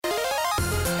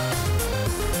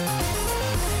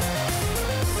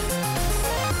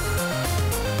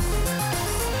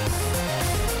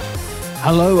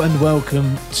Hello and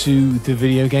welcome to the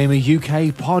Video Gamer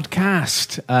UK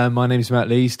podcast. My name is Matt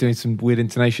Lees, doing some weird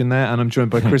intonation there, and I'm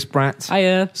joined by Chris Bratt,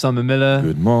 Hiya, Simon Miller,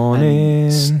 Good morning,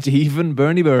 and Stephen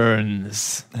Bernie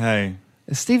Burns. Hey.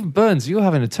 Stephen Burns, you're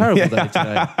having a terrible day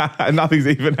today. Nothing's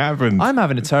even happened. I'm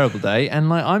having a terrible day,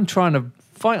 and I'm trying to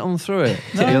fight on through it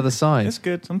to the other side. It's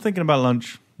good. I'm thinking about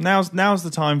lunch. Now's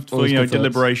the time for Always good thoughts.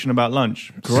 deliberation about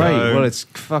lunch. Great. So, Well, it's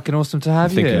fucking awesome to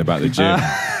have you Thinking here. about the gym.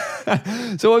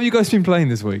 So what have you guys been playing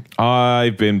this week?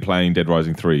 I've been playing Dead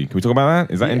Rising 3. Can we talk about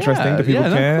that? Is that interesting? Do people yeah,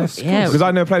 no, care? of course. Yeah. Because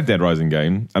I've never played a Dead Rising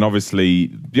game, and obviously,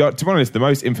 to be honest, the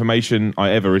most information I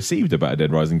ever received about a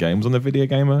Dead Rising game was on the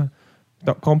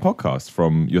VideoGamer.com podcast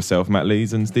from yourself, Matt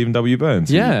Lees, and Stephen W. Burns.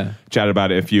 who Yeah. chatted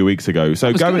about it a few weeks ago. So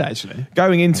That was good, actually.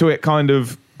 going into it kind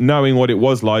of knowing what it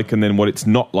was like and then what it's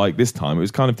not like this time, it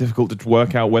was kind of difficult to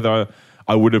work out whether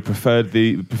I would have preferred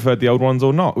the old ones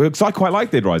or not. Because I quite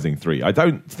like Dead Rising 3. I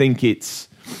don't think it's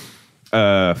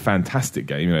a fantastic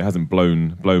game. It hasn't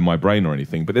blown my brain or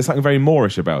anything, but there's something very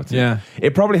Moorish about it. Yeah.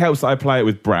 It probably helps that I play it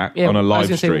with Brat on a I was live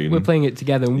gonna say, stream. we're playing it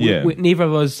together. And Yeah. neither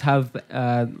of us have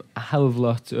a hell of a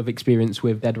lot of experience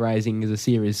with Dead Rising as a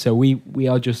series, so we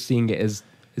are just seeing it as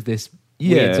this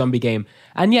weird zombie game.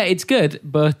 And yeah, it's good,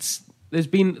 but there's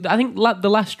been, I think the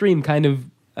last stream kind of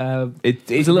It's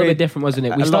was a little bit different, wasn't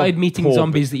it? We started meeting poor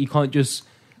zombies that you can't just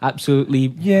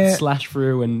absolutely slash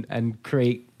through and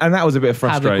create. And that was a bit Havoc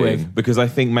frustrating with. because I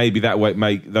think maybe that way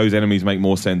those enemies make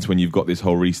more sense when you've got this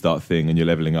whole restart thing and you're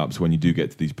leveling up. So when you do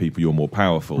get to these people, you're more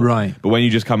powerful. Right. But when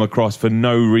you just come across for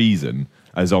no reason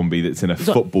a zombie that's in a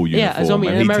football uniform, a zombie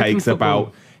in and American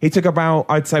football. he took about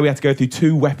I'd say we had to go through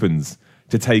 2 weapons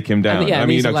to take him down. And, I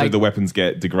mean, these are so the weapons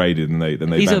get degraded and they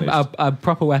These vanish. are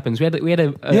proper weapons. We had we had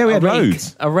rake,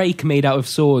 loads. a rake made out of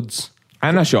swords.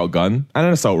 and a shotgun and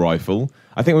an assault rifle.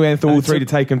 I think we went through all 3 to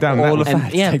take him down. All of That was-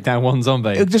 that to yeah. take down one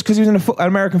zombie. just because he was in an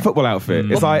American football outfit.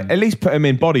 It's like, at least put him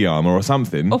in body armor or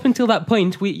something. Up until that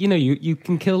point, you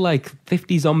can kill like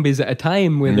 50 zombies at a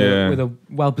time with a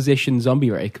well-positioned zombie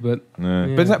rake. But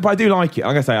But I do like it.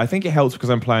 Like I say, I think it helps because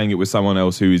I'm playing it with someone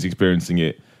else who is experiencing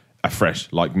it afresh,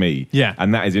 like me. Yeah.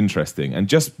 And that is interesting. And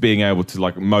just being able to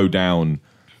like mow down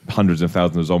hundreds of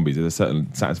thousands of zombies, there's a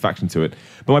certain satisfaction to it.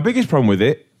 But my biggest problem with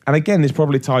it, and again, this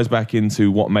probably ties back into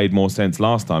what made more sense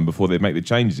last time before they make the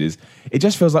changes, is it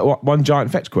just feels like one giant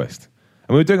fetch quest.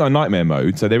 And we were doing it on nightmare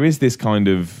mode, so there is this kind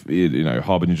of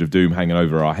harbinger of doom hanging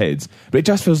over our heads. But it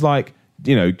just feels like,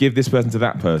 give this person to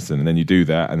that person, and then you do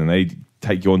that, and then they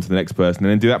take you on to the next person,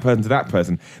 and then do that person to that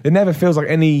person. It never feels like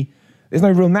there's no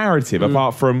real narrative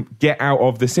apart from get out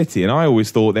of the city. And I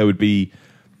always thought there would be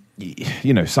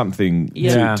something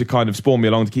to kind of spawn me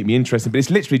along to keep me interested, but it's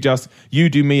literally just you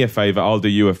do me a favor, I'll do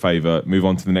you a favor, move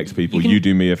on to the next people. You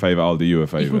do me a favor, I'll do you a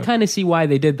favor. you can kind of see why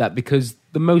they did that, because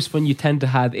the most fun you tend to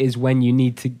have is when you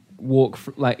need to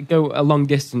go a long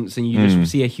distance and you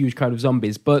just see a huge crowd of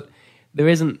zombies. But we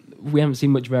haven't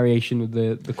seen much variation with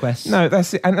the quests. No,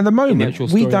 that's it. And at the moment, actual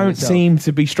we story don't itself. seem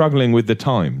to be struggling with the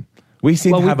time. We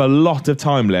seem to have a lot of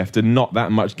time left and not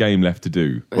that much game left to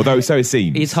do. Although, so it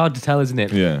seems. It's hard to tell, isn't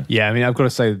it? Yeah. Yeah, I mean, I've got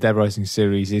to say the Dead Rising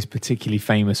series is particularly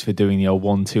famous for doing the old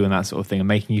 1, 2 and that sort of thing and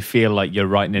making you feel like you're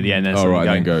right near the end. All right,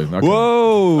 then go. Okay.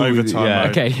 Whoa! Overtime Yeah.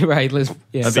 mode. Okay, right. At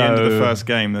the end of the first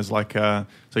game, there's like so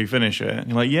you finish it, and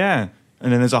you're like, yeah.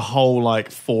 And then there's a whole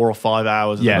like 4 or 5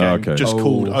 hours of the game just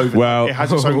called over. Well- it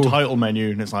has its own title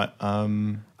menu, and it's like,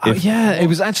 it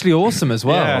was actually awesome as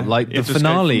well. yeah, Like you the have to escape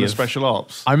finale from the of special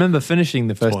ops. I remember finishing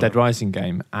the first Spoiler. Dead Rising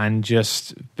game and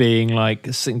just being like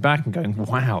sitting back and going,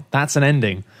 "Wow, that's an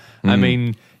ending." I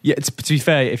mean, yeah. To be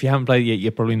fair, if you haven't played it yet,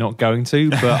 you're probably not going to.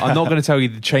 But I'm not going to tell you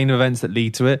the chain of events that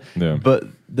lead to it. Yeah. But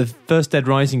the first Dead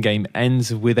Rising game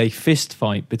ends with a fist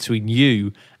fight between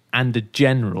you and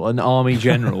an army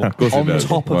general, course it on does.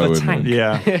 top Why of a wouldn't tank. it?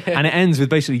 Yeah. And it ends with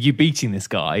basically you beating this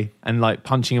guy and like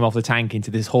punching him off the tank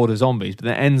into this horde of zombies. But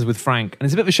then it ends with Frank. And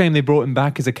it's a bit of a shame they brought him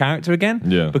back as a character again.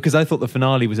 Yeah. Because I thought the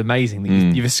finale was amazing.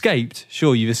 That you've escaped.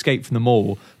 Sure, you've escaped from the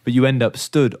mall, but you end up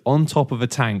stood on top of a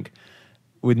tank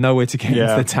with nowhere to get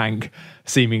into the tank,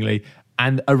 seemingly.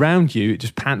 And around you,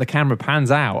 the camera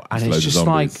pans out and Loads it's of just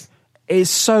like... zombies. It's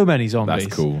so many zombies.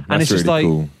 That's cool. And That's it's just really like,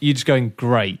 cool. you're just going,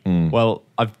 great. Well,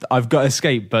 I've got to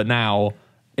escape, but now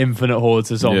infinite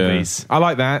hordes of zombies. Yeah. I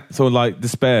like that. Sort of like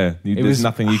despair. There's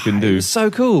nothing you can It do. was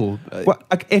so cool. Well,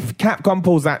 if Capcom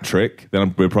pulls that trick,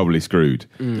 then we're probably screwed.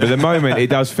 But at the moment, it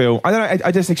does feel... I don't know,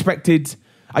 I just expected...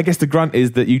 I guess the grunt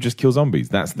is that you just kill zombies.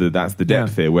 That's the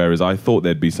depth here, whereas I thought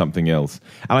there'd be something else.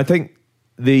 And I think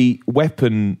the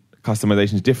weapon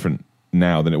customization is different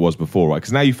now than it was before, right?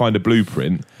 Because now you find a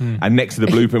blueprint, and next to the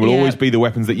blueprint will always be the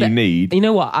weapons that you need. You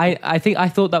know what? I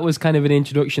thought that was kind of an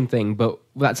introduction thing, but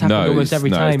that's happened almost every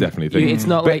time. It's definitely a thing. It's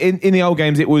not but like in the old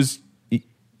games, it was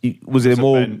it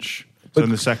more bench. So in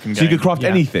the second game, so you could craft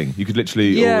anything. You could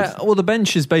literally well, the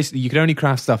benches basically you could only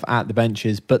craft stuff at the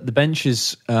benches, but the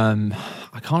benches I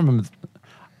can't remember.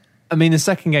 I mean, the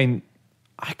second game,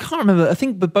 I can't remember. I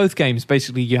think with both games,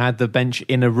 basically, you had the bench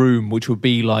in a room, which would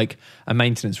be like a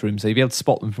maintenance room. So you'd be able to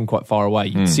spot them from quite far away.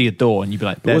 You'd see a door and you'd be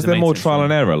like, but was there more trial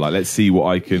and error? Like, let's see what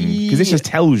I can... Because this just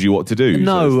tells you what to do.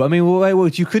 No, so I mean, well,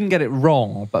 you couldn't get it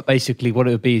wrong. But basically, what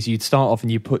it would be is you'd start off and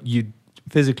you'd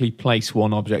physically place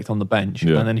one object on the bench.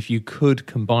 And then if you could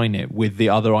combine it with the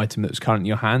other item that was currently in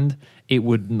your hand,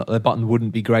 the button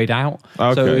wouldn't be grayed out.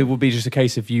 Okay. So it would be just a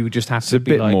case of you just have to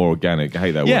be a bit more organic. I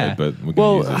hate that word, but we're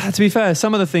going to use it. To be fair,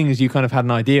 some of the things you kind of had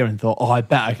an idea and thought, I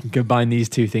bet I can combine these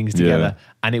two things together,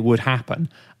 and it would happen.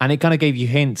 And it kind of gave you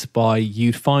hints by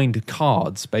you'd find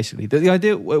cards, basically. The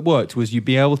idea it worked was you'd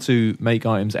be able to make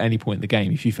items at any point in the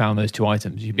game. If you found those two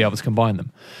items, you'd be able to combine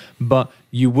them. But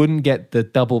you wouldn't get the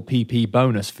double PP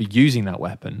bonus for using that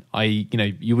weapon.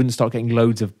 You wouldn't start getting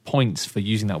loads of points for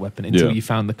using that weapon until you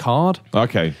found the card.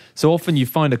 Okay. So often you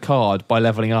find a card, by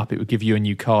leveling up, it would give you a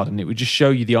new card and it would just show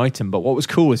you the item. But what was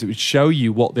cool is it would show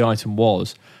you what the item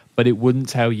was, but it wouldn't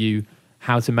tell you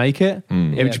how to make it.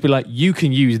 It would just be like, you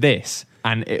can use this.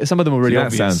 And some of them were really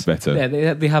obvious. That sounds better.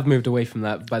 Yeah, they have moved away from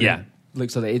that. But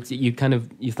looks like it.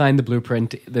 You find the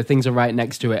blueprint, the things are right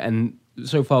next to it, and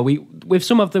so far with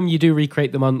some of them you do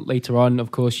recreate them on later on.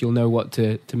 Of course, you'll know what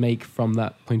to make from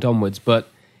that point onwards. But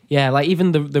yeah, like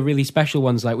even the really special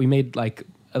ones, like we made like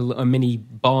a mini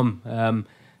bomb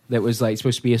that was like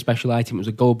supposed to be a special item. It was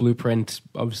a gold blueprint,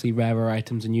 obviously rarer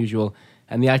items than usual,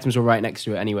 and the items were right next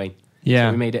to it anyway. Yeah,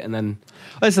 so we made it, and then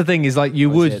that's the thing is like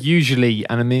you would usually,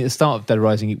 and I mean at the start of Dead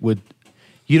Rising,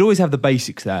 you'd always have the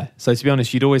basics there. So to be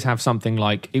honest, you'd always have something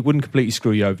like, it wouldn't completely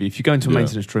screw you over. If you go into a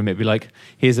maintenance room, it'd be like,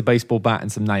 here's a baseball bat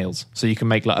and some nails. So you can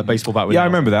make like a baseball bat with nails. I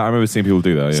remember that. I remember seeing people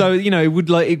do that. Yeah. So,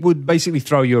 it would basically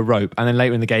throw you a rope. And then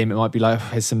later in the game, it might be like,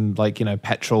 here's some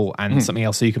petrol and something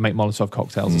else so you can make Molotov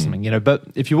cocktails or something, But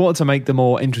if you wanted to make the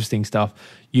more interesting stuff,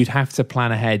 you'd have to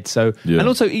plan ahead. So, and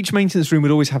also each maintenance room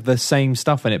would always have the same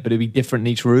stuff in it, but it'd be different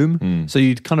in each room. So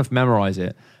you'd kind of memorize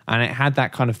it. And it had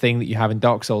that kind of thing that you have in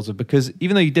Dark Souls, because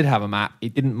even though you did have a map,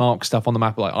 it didn't mark stuff on the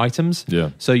map like items. Yeah.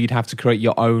 So you'd have to create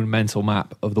your own mental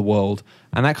map of the world.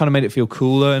 And that kind of made it feel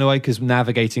cooler in a way, because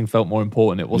navigating felt more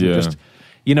important. It wasn't just,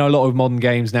 a lot of modern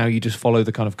games now, you just follow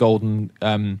the kind of golden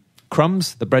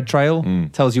crumbs, the bread trail,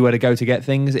 tells you where to go to get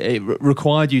things. It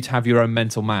required you to have your own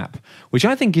mental map, which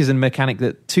I think is a mechanic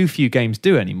that too few games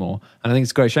do anymore. And I think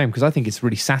it's a great shame, because I think it's a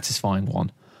really satisfying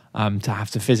one to have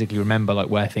to physically remember like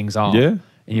where things are. Yeah.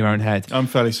 In your own head. I'm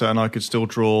fairly certain I could still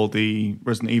draw the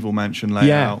Resident Evil mansion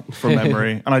layout from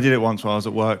memory. And I did it once while I was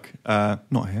at work,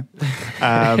 not here,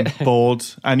 bored.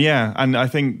 And and I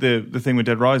think the thing with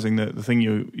Dead Rising, the thing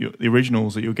the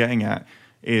originals that you're getting at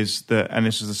is that, and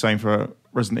this is the same for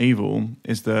Resident Evil,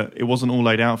 is that it wasn't all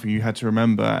laid out for you. You had to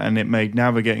remember, and it made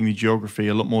navigating the geography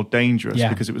a lot more dangerous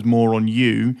because it was more on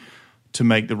you to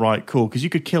make the right call. Because you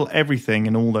could kill everything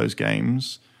in all those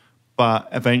games, but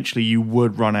eventually you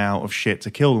would run out of shit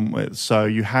to kill them with. So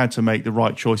you had to make the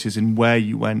right choices in where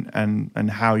you went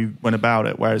and how you went about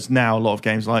it. Whereas now a lot of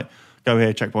games like, go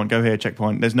here, checkpoint, go here,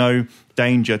 checkpoint. There's no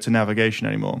danger to navigation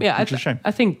anymore. Yeah, which is a shame.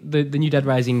 I think the new Dead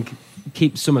Rising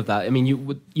keeps some of that. I mean,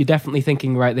 you're definitely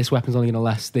thinking, right, this weapon's only going to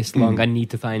last this long. I need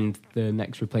to find the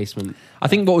next replacement. I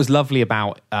think what was lovely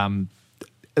about...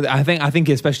 I think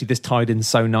especially this tied in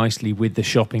so nicely with the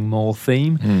shopping mall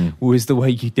theme was the way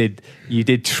you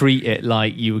did treat it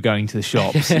like you were going to the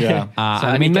shops. So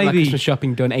I mean, maybe Christmas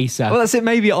shopping done ASAP. Well, that's it.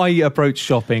 Maybe I approach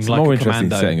shopping it's like more a interesting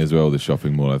commando. setting as well. The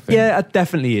shopping mall, I think. Yeah, it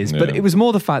definitely is. But it was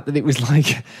more the fact that it was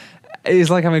like. It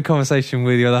was like having a conversation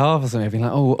with the other half or something, being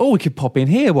like, we could pop in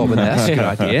here while we're there. That's a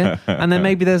good idea. And then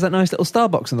maybe there's that nice little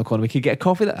Starbucks in the corner. We could get a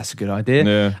coffee. That's a good idea.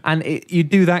 Yeah. And you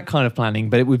do that kind of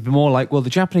planning, but it would be more like, well, the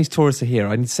Japanese tourists are here.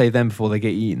 I need to save them before they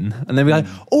get eaten. And then be like,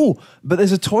 but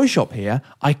there's a toy shop here.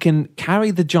 I can carry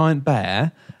the giant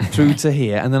bear through to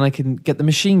here, and then I can get the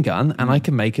machine gun, and I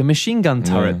can make a machine gun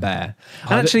turret bear.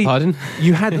 And actually,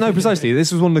 you had precisely.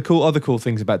 This was one of the other cool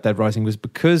things about Dead Rising, was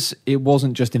because it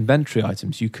wasn't just inventory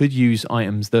items. You could use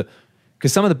items that,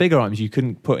 because some of the bigger items you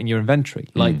couldn't put in your inventory,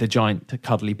 like the giant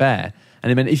cuddly bear.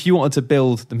 And it meant if you wanted to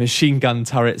build the machine gun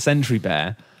turret sentry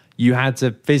bear, you had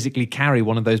to physically carry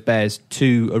one of those bears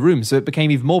to a room. So it became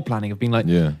even more planning of being like,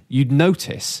 you'd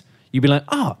notice. you'd be like,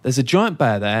 there's a giant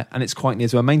bear there and it's quite near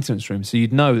to a maintenance room. So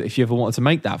you'd know that if you ever wanted to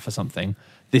make that for something,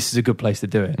 this is a good place to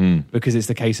do it. Because it's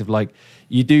the case of like,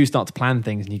 you do start to plan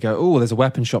things and you go, there's a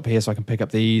weapon shop here so I can pick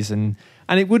up these. And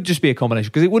it would just be a combination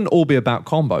because it wouldn't all be about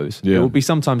combos. Yeah. It would be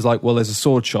sometimes like, there's a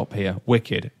sword shop here.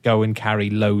 Wicked. Go and carry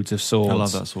loads of swords. I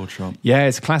love that sword shop. Yeah,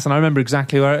 it's a class and I remember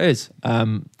exactly where it is.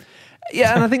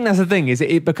 Yeah, and I think that's the thing, is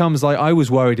it becomes like, I was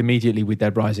worried immediately with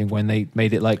Dead Rising when they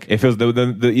made it like... It feels,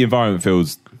 the environment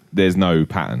feels, there's no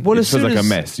pattern. Well, it feels like a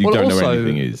mess. You don't know where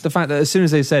anything is. The fact that as soon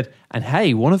as they said, and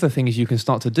hey, one of the things you can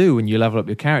start to do when you level up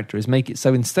your character is make it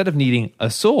so instead of needing a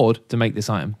sword to make this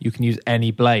item, you can use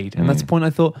any blade. And that's the point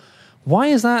I thought, why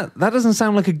is that? That doesn't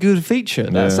sound like a good feature.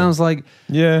 That sounds like...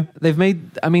 Yeah. They've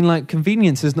made... I mean, like,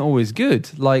 convenience isn't always good.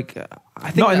 Like... I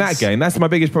think not in that game. That's my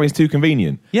biggest problem. It's too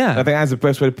convenient. Yeah. I think that's the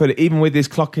best way to put it. Even with this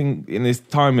clocking in this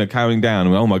timer counting down,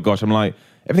 oh my gosh, I'm like,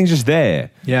 everything's just there.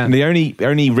 Yeah. And the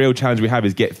only real challenge we have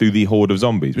is get through the horde of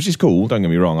zombies, which is cool. Don't get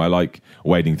me wrong. I like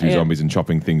wading through zombies and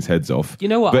chopping things heads off. You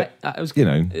know what? But, I was,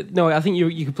 no, I think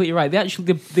you're completely right.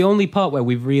 The only part where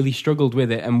we've really struggled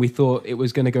with it and we thought it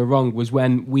was going to go wrong was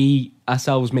when we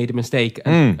ourselves made a mistake.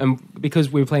 And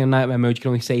because we were playing on Nightmare mode, you can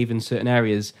only save in certain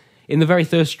areas. In the very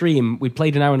first stream, we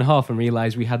played an hour and a half and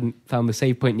realised we hadn't found the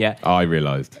save point yet. I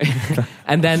realised.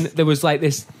 And then there was like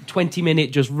this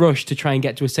 20-minute just rush to try and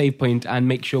get to a save point and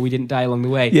make sure we didn't die along the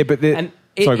way. Yeah, but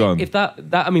sorry, go on. If that,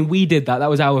 I mean, we did that. That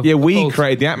was our... Yeah, we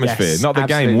created the atmosphere, not the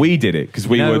game. We did it because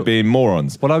we were being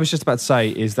morons. What I was just about to say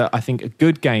is that I think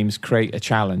good games create a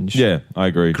challenge. Yeah, I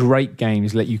agree. Great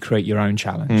games let you create your own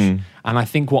challenge. And I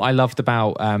think what I loved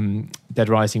about Dead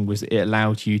Rising was it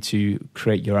allowed you to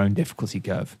create your own difficulty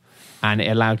curve. And it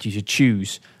allowed you to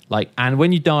choose. And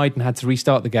when you died and had to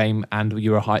restart the game and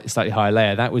you were a slightly higher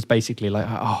layer, that was basically like,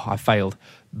 I failed.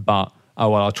 But,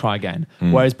 I'll try again.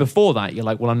 Whereas before that, you're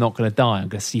like, I'm not going to die. I'm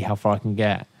going to see how far I can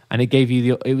get. And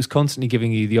it was constantly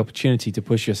giving you the opportunity to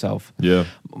push yourself. Yeah.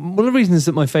 One of the reasons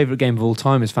that my favourite game of all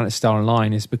time is Phantasy Star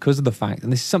Online is because of the fact,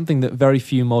 and this is something that very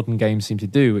few modern games seem to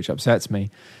do, which upsets me,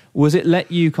 was it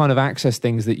let you kind of access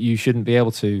things that you shouldn't be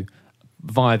able to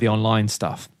via the online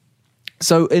stuff.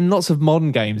 So in lots of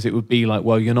modern games, it would be like,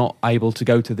 you're not able to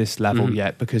go to this level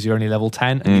yet because you're only level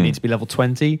 10 and you need to be level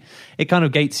 20. It kind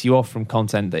of gates you off from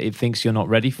content that it thinks you're not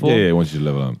ready for. Yeah, it wants you to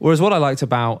level up. Whereas what I liked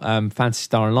about Phantasy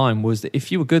Star Online was that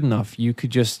if you were good enough, you could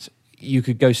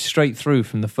go straight through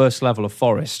from the first level of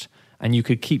Forest and you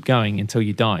could keep going until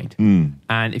you died.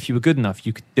 And if you were good enough,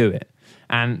 you could do it.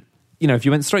 And if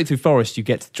you went straight through Forest, you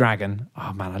get to the dragon.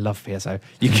 Oh man, I love PSO.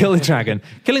 You kill the dragon.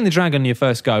 Killing the dragon on your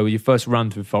first go, your first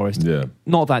run through Forest,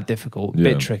 not that difficult,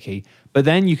 bit tricky. But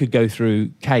then you could go through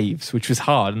caves, which was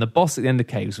hard, and the boss at the end of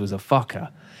caves was a fucker.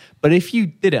 But if you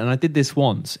did it, and I did this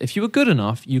once, if you were good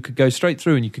enough, you could go straight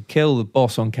through and you could kill the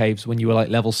boss on caves when you were like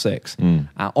level 6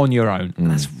 on your own. And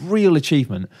that's real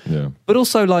achievement. Yeah. But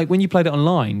also, like, when you played it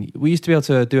online, we used to be able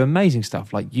to do amazing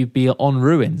stuff. Like, you'd be on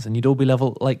ruins and you'd all be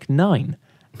level, 9.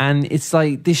 And it's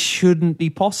like, this shouldn't be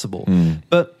possible.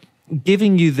 But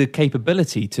giving you the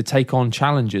capability to take on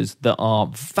challenges that are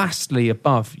vastly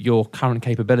above your current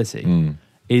capability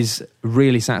is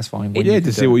really satisfying.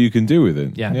 To see what you can do with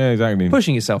it. Yeah, exactly.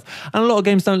 Pushing yourself. And a lot of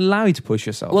games don't allow you to push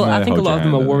yourself. Well, I think a lot of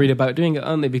them are worried about doing it,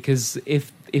 aren't they? Because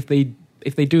if they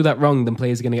do that wrong, then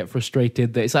players are going to get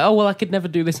frustrated that it's like, I could never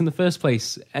do this in the first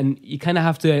place. And you kind of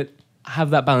have to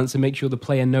have that balance and make sure the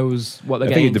player knows what they're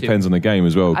getting into. I think it depends on the game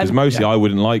as well, because mostly I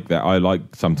wouldn't like that. I like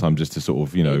sometimes just to sort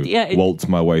of, waltz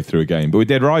my way through a game. But with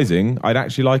Dead Rising, I'd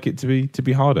actually like it to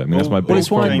be harder. I mean, that's my biggest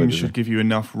problem. Games should give you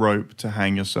enough rope to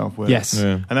hang yourself with. Yes.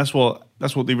 Yeah. And that's what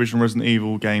the original Resident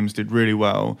Evil games did really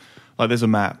well. Like, there's a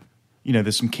map,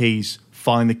 there's some keys,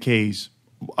 find the keys,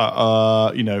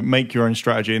 make your own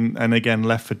strategy. And again,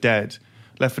 Left 4 Dead,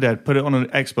 put it on an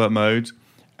expert mode.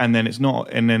 And then it's not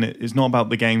about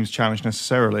the game's challenge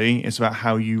necessarily. It's about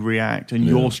how you react and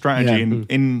your strategy. And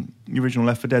in the original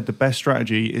Left 4 Dead, the best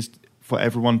strategy is for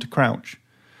everyone to crouch.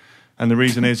 And the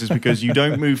reason is because you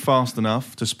don't move fast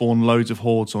enough to spawn loads of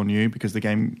hordes on you, because the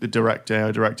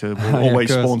director will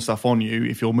always spawn stuff on you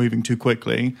if you're moving too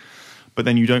quickly. But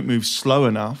then you don't move slow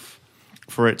enough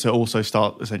for it to also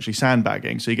start essentially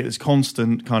sandbagging. So you get this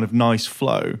constant kind of nice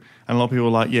flow. And a lot of people are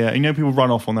like, people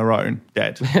run off on their own,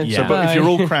 dead. So, but if you're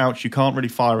all crouched, you can't really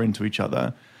fire into each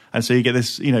other. And so you get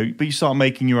this, but you start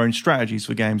making your own strategies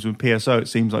for games. With PSO, it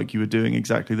seems like you were doing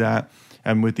exactly that.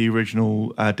 And with the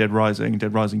original Dead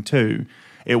Rising 2,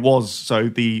 it was, so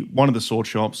one of the sword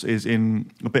shops is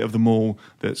in a bit of the mall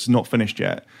that's not finished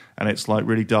yet. And it's like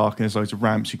really dark and there's loads of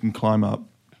ramps you can climb up.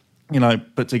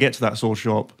 But to get to that sword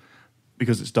shop,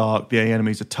 because it's dark, the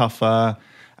enemies are tougher.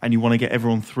 and you want to get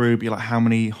everyone through, be like, how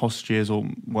many hostages or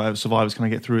whatever survivors can I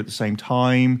get through at the same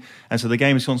time? And so the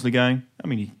game is constantly going, I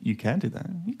mean, you can do that.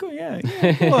 You go,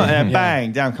 and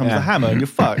bang, down comes the hammer, and you're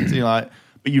fucked. You're like,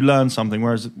 but you learn something,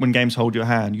 whereas when games hold your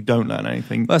hand, you don't learn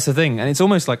anything. That's the thing. And it's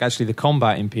almost like actually the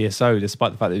combat in PSO,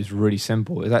 despite the fact that it was really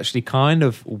simple, is actually kind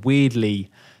of weirdly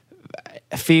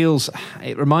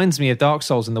it reminds me of Dark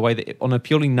Souls in the way that on a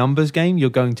purely numbers game, you're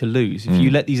going to lose. If you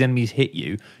let these enemies hit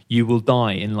you, you will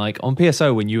die. In like on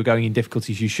PSO, when you were going in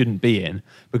difficulties you shouldn't be in,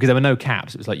 because there were no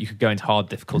caps, it was like you could go into hard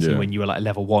difficulty when you were like a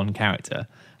level 1 character.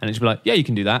 And it's like, yeah, you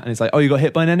can do that. And it's like, oh, you got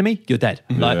hit by an enemy? You're dead.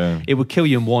 Like, it would kill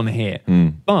you in one hit.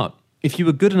 But if you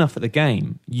were good enough at the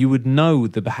game, you would know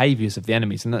the behaviours of the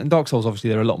enemies. And in Dark Souls,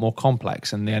 obviously, they're a lot more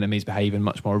complex and the enemies behave in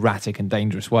much more erratic and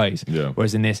dangerous ways. Yeah.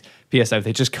 Whereas in this PSO,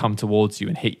 they just come towards you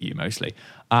and hit you mostly.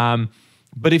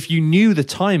 But if you knew the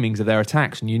timings of their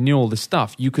attacks and you knew all this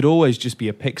stuff, you could always just be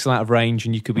a pixel out of range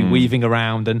and you could be weaving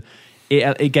around, and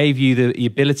it gave you the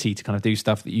ability to kind of do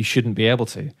stuff that you shouldn't be able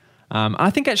to. I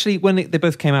think actually when they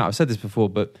both came out, I've said this before,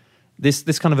 but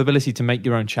this kind of ability to make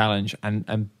your own challenge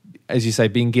and as you say,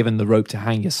 being given the rope to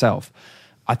hang yourself.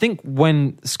 I think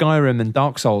when Skyrim and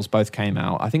Dark Souls both came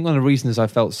out, I think one of the reasons I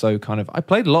felt so I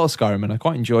played a lot of Skyrim and I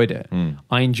quite enjoyed it.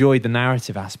 I enjoyed the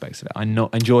narrative aspects of it. I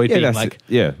enjoyed being like,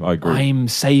 I agree. I'm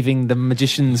saving the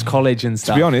Magician's College and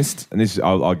stuff. To be honest, and this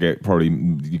I'll get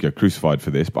you get crucified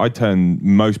for this, but I turn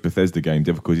most Bethesda game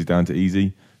difficulties down to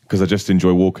easy. Because I just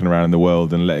enjoy walking around in the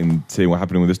world and seeing what's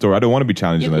happening with the story. I don't want to be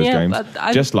challenged in those games.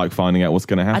 Just like finding out what's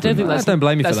going to happen. I don't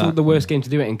blame you for that. That's the worst game to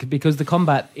do it in, because the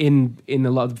combat in a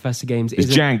lot of the Bethesda games is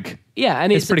jank. Yeah,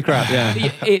 and it's pretty crap. Yeah,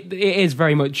 it is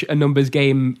very much a numbers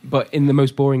game, but in the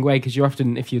most boring way. Because you're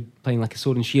often, if you're playing like a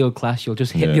sword and shield class, you'll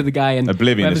just hit the other guy, and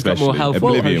Oblivion especially. Got more health.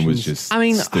 Oblivion was just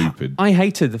stupid. I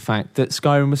hated the fact that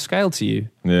Skyrim was scaled to you.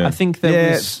 Yeah. I think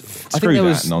there was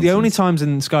the only times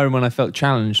in Skyrim when I felt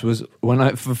challenged was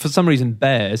when for some reason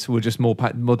bears were just more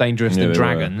dangerous than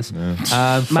dragons.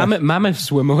 Yeah. Mammoths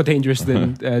were more dangerous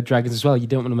than dragons as well. You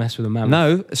don't want to mess with a mammoth.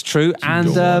 No, it's true.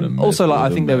 And also,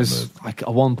 like, I think there was like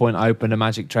at one point I opened a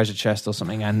magic treasure chest or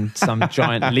something, and some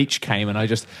giant leech came, and I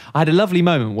had a lovely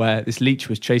moment where this leech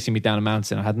was chasing me down a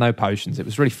mountain. I had no potions. It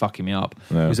was really fucking me up.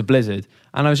 Yeah. It was a blizzard,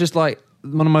 and I was just like,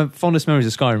 one of my fondest memories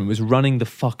of Skyrim was running the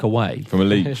fuck away from a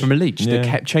leech that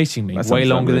kept chasing me way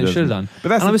longer than it should have done.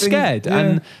 And I was scared. Yeah.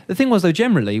 And the thing was, though,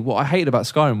 generally, what I hated about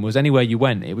Skyrim was anywhere you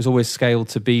went, it was always scaled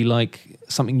to be like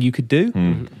something you could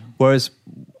do. Whereas,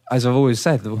 as I've always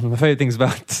said, one of my favourite things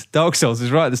about Dark Souls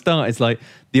is right at the start, it's like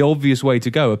the obvious way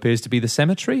to go appears to be the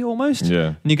cemetery almost.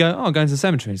 Yeah. And you go, I'm going to the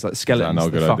cemetery. It's like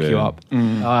skeletons that fuck you up.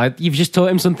 You've just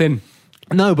taught him something.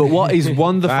 No, but what is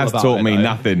wonderful about it... taught me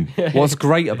nothing. What's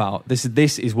great about this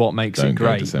is what makes it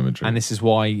great. And this is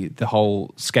why the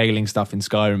whole scaling stuff in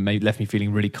Skyrim left me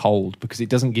feeling really cold, because it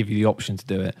doesn't give you the option to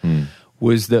do it.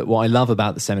 Was that what I love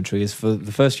about the cemetery is for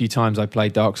the first few times I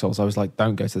played Dark Souls, I was like,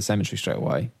 don't go to the cemetery straight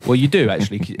away. Well, you do,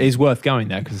 actually. It is worth going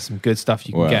there because there's some good stuff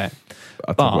you can get.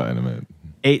 I'll talk about it in a minute.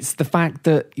 It's the fact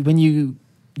that when you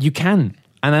can.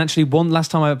 And actually, last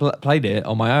time I played it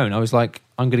on my own, I was like,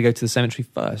 I'm going to go to the cemetery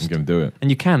first. I'm going to do it. And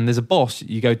you can. There's a boss.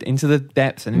 You go into the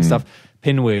depths and stuff.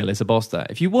 Pinwheel is a boss there.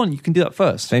 If you want, you can do that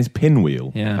first. His name's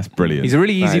Pinwheel. Yeah. That's brilliant. He's a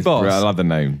really easy boss. I love the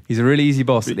name. He's a really easy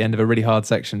boss at the end of a really hard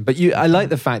section. But I like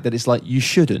the fact that it's like, you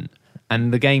shouldn't.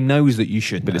 And the game knows that you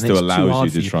shouldn't. But it still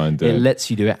allows you to try and do it. It lets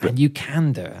you do it. And you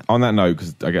can do it. On that note,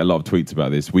 because I get a lot of tweets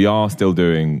about this, we're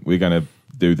going to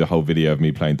do the whole video of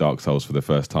me playing Dark Souls for the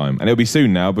first time. And it'll be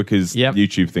soon now, because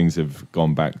YouTube things have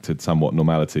gone back to somewhat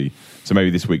normality. So maybe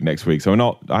this week, next week. So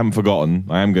I haven't forgotten.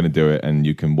 I am going to do it, and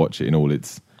you can watch it in all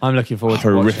its I'm looking forward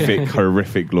to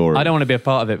horrific glory. I don't want to be a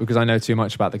part of it because I know too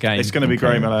much about the game. It's going to be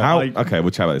great, man. Okay, we'll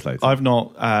chat about this later. I've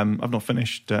not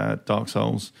finished Dark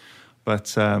Souls,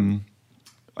 but I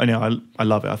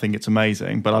love it. I think it's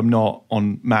amazing, but I'm not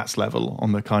on Matt's level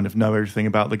on the kind of know everything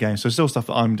about the game. So there's still stuff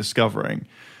that I'm discovering.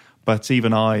 But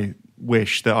even I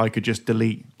wish that I could just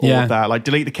delete all of that, like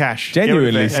delete the cache.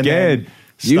 Genuinely scared.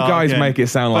 You guys make it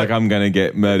sound like I'm going to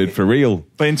get murdered for real.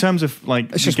 But in terms of like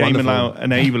the game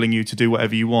enabling you to do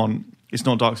whatever you want, it's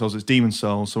not Dark Souls, it's Demon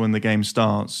Souls. So when the game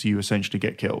starts, you essentially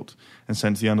get killed and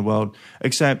sent to the underworld.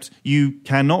 Except you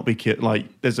cannot be killed.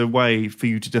 Like, there's a way for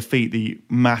you to defeat the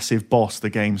massive boss the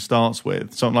game starts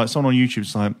with. So like someone on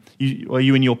YouTube's like, are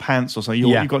you in your pants or something?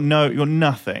 You've got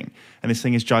nothing. And this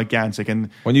thing is gigantic. And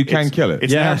when you can kill it.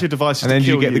 It's narrative devices and then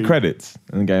you get the credits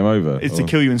and the game over. It's to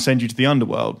kill you and send you to the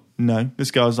underworld. No, this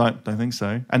guy's like, don't think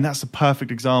so. And that's a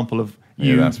perfect example of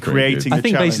that's pretty creating. good. I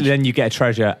think challenge. basically then you get a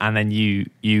treasure, and then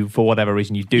you for whatever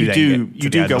reason you do go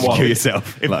Kill on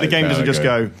yourself. If Like, the game doesn't just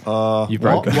go, you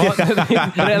broke it.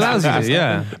 But it allows you to,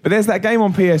 yeah. But there's that game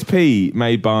on PSP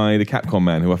made by the Capcom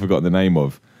man who I forgot the name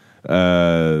of.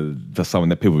 That's someone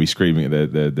that people will be screaming at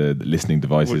the listening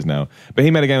devices now. But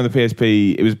he made a game on the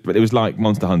PSP. It was like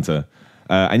Monster Hunter.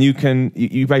 And you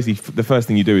basically, the first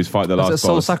thing you do is fight the last boss.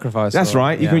 Soul Sacrifice. That's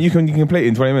right. You can complete it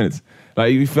in 20 minutes.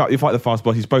 Like you fight the fast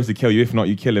boss, he's supposed to kill you. If not,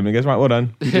 you kill him. And he goes, right, well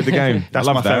done. You did the game. That's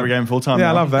I love my favourite game of all time. Yeah,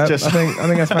 I now. love that. I think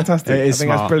that's fantastic. It is I think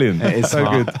smart. that's brilliant. It is so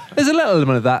smart. good. There's a little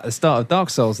element of that at the start of Dark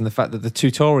Souls, and the fact that the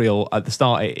tutorial at the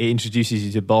start it introduces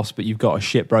you to the boss, but you've got a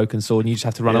shit broken sword and you just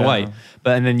have to run away.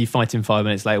 And then you fight him 5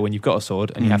 minutes later when you've got a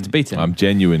sword and you have to beat him. I'm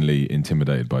genuinely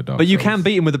intimidated by Dark But you Souls. can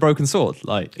beat him with a broken sword.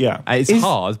 Like, it's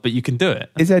hard, but you can do it.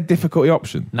 Is there a difficulty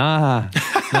option? Nah,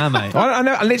 mate.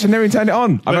 I literally never turned it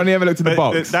on. I've only ever looked at the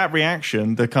box. That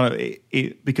reaction, the kind of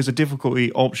because a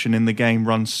difficulty option in the game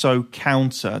runs so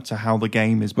counter to how the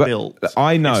game is built.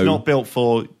 I know it's not built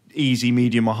for easy,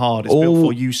 medium, or hard. It's built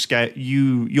for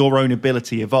your own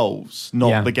ability evolves,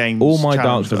 not the game's all my Dark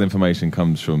challenge. Souls information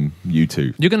comes from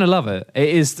YouTube. You're going to love it. It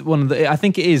is one of the. I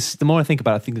think it is. The more I think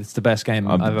about it, I think it's the best game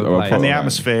I've ever played. And the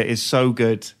atmosphere is so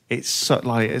good. It's so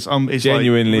it's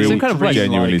Genuinely, like it's incredible.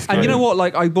 genuinely And scary. you know what?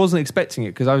 Like I wasn't expecting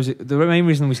it because the main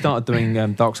reason we started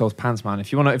doing Dark Souls Pants Man.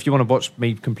 If you want to watch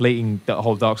me completing the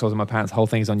whole Dark Souls in my pants, the whole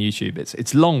thing is on YouTube.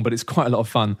 It's long, but it's quite a lot of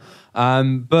fun.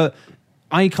 But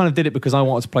I kind of did it because I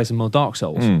wanted to play some more Dark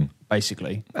Souls,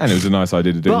 basically. And it was a nice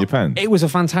idea to do it in your pants. It was a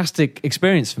fantastic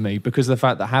experience for me because of the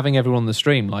fact that having everyone on the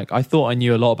stream, like I thought I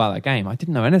knew a lot about that game. I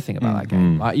didn't know anything about that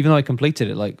game. Like, even though I completed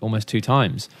it like almost 2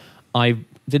 times, I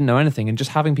didn't know anything. And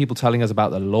just having people telling us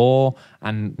about the lore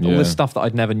and all this stuff that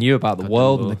I'd never knew about the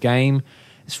world and the game.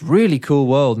 It's a really cool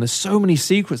world. And there's so many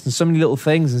secrets and so many little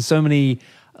things and so many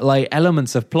like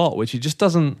elements of plot, which it just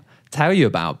doesn't tell you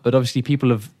about, but obviously people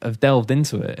have delved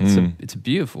into it. It's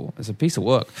a piece of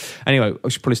work. Anyway, I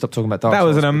should probably stop talking about Dark Souls. That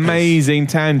was an amazing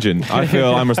tangent. I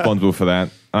feel I'm responsible for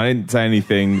that. I didn't say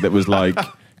anything that was like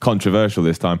controversial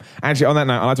this time. Actually, on that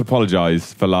note, I'd like to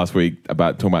apologise for last week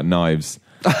about talking about knives.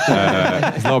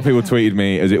 A lot of people tweeted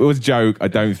me as it was a joke. I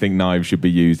don't think knives should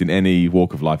be used in any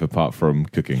walk of life apart from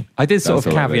cooking. I did sort That's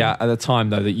of all I caveat at the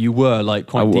time though that you were like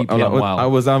quite deeply unwell. I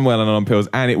was unwell and on pills,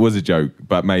 and it was a joke,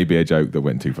 but maybe a joke that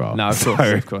went too far. No, of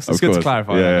course. It's good to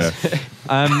clarify. Yeah.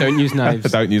 Don't use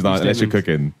knives. Don't use knives unless you're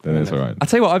cooking. Then it's all right. I'll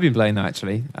tell you what I've been playing though.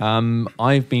 Actually,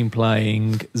 I've been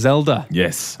playing Zelda.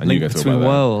 Yes, and Link you go talk Between about that.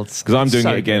 Worlds because I'm doing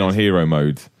So it again good. on hero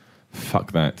mode.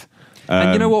 Fuck that.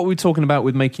 And you know what we were talking about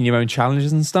with making your own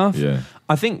challenges and stuff? Yeah.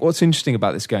 I think what's interesting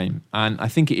about this game, and I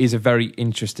think it is a very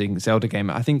interesting Zelda game.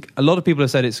 I think a lot of people have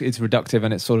said it's reductive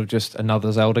and it's sort of just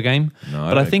another Zelda game. No,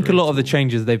 but I think a lot of the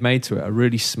changes they've made to it are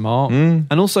really smart.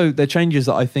 And also they're changes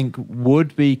that I think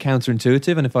would be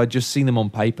counterintuitive. And if I'd just seen them on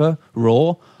paper,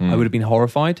 raw, I would have been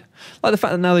horrified. Like the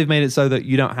fact that now they've made it so that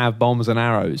you don't have bombs and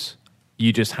arrows.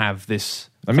 You just have this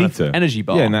a kind of meter energy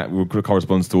bar. Yeah, and that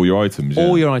corresponds to all your items.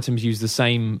 All your items use the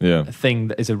same thing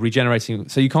that is a regenerating.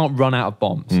 So you can't run out of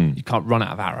bombs. You can't run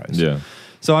out of arrows. Yeah.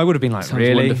 So I would have been like, Sounds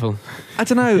really? wonderful. I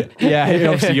don't know.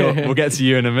 Yeah, obviously we'll get to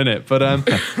you in a minute. But I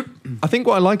think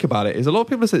what I like about it is a lot of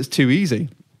people say it's too easy.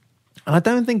 And I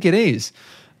don't think it is.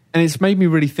 And it's made me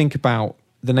really think about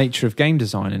the nature of game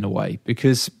design in a way.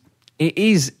 Because it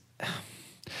is...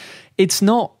 It's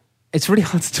not... It's really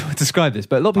hard to describe this,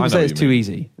 but a lot of people say it's too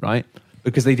easy, right?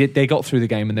 Because they got through the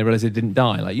game and they realised they didn't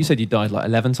die. Like you said, you died like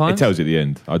 11 times. It tells you at the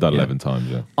end. I died 11 times,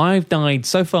 yeah. I've died,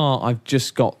 so far, I've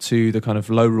just got to the kind of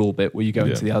low rule bit where you go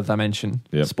into the other dimension.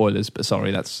 Yeah. Spoilers, but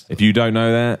sorry, that's... If you don't know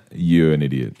that, you're an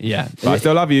idiot. Yeah. But I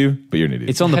still love you, but you're an idiot.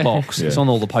 It's on the box. Yeah. It's on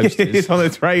all the posters. It's on the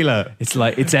trailer. It's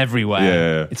like, it's everywhere.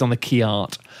 Yeah. It's on the key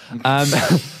art.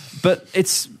 But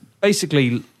it's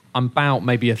basically, I'm about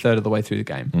maybe a third of the way through the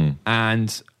game.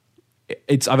 And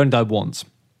I've only died once.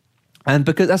 And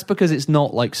because it's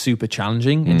not like super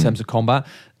challenging in terms of combat.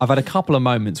 I've had a couple of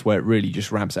moments where it really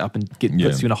just ramps it up and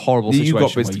puts you in a horrible situation. You've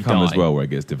got bits where to you come die. as well where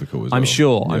it gets difficult as well.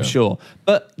 I'm sure.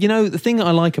 But, you know, the thing that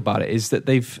I like about it is that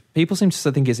people seem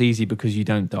to think it's easy because you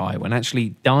don't die, when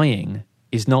actually dying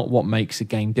is not what makes a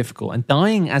game difficult. And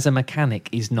dying as a mechanic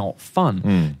is not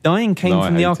fun. Dying came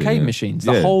from the arcade machines.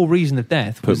 The whole reason of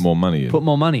death was put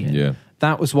more money in. Yeah.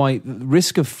 That was why the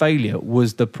risk of failure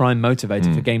was the prime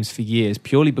motivator for games for years,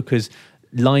 purely because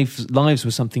lives were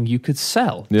something you could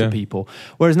sell to people.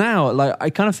 Whereas now, like,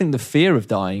 I kind of think the fear of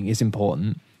dying is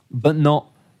important, but not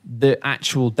the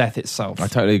actual death itself. I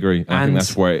totally agree. I think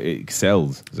that's where it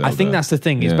excels. Zelda. I think that's the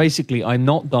thing, is basically I'm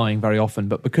not dying very often,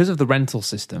 but because of the rental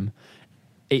system,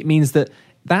 it means that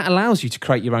allows you to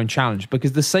create your own challenge,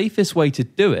 because the safest way to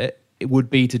do it it would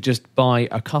be to just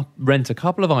rent a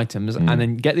couple of items and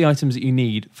then get the items that you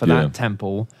need for that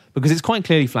temple, because it's quite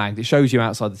clearly flagged. It shows you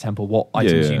outside the temple what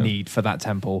items you need for that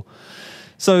temple.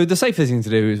 So the safest thing to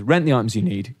do is rent the items you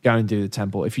need, go and do the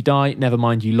temple. If you die, never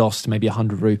mind, you lost maybe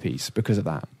 100 rupees because of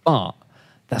that. But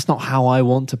that's not how I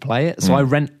want to play it. So I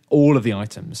rent all of the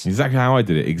items. Exactly how I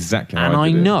did it. Exactly how I did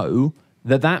it. And I know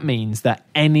that means that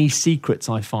any secrets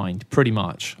I find, pretty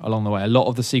much along the way, a lot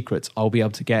of the secrets, I'll be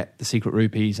able to get the secret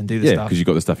rupees and do the stuff. Yeah, because you've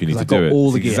got the stuff you need to do it. All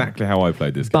the exactly how I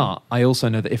played this game. But I also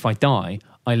know that if I die,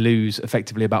 I lose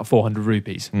effectively about 400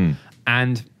 rupees.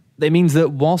 And it means that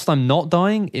whilst I'm not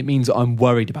dying, it means I'm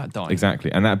worried about dying.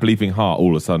 Exactly. And that bleeping heart all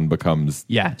of a sudden becomes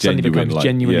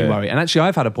genuinely worried. And actually,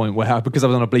 I've had a point where, because I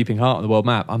was on a bleeping heart on the world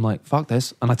map, I'm like, fuck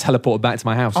this. And I teleported back to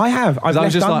my house. I have. I've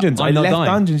left dungeons. I left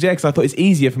dungeons, because I thought it's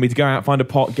easier for me to go out, find a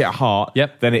pot, get a heart,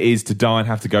 than it is to die and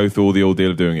have to go through all the ordeal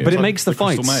of doing it. But it makes the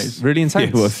fights really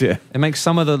intense. It makes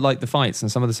some of the fights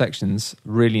and some of the sections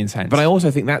really intense. But I also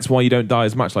think that's why you don't die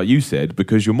as much, like you said,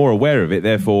 because you're more aware of it.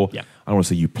 Therefore, I don't want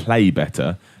to say you play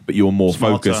better, but you're more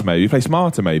focused, maybe. You play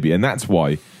smarter, maybe, and that's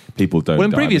why people don't die. Well,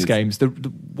 in previous games,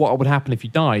 what would happen if you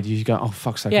died, you go, oh,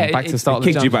 fuck's sake, back to the start of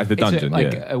the dungeon. It kicked you back to the dungeon,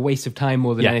 It's a waste of time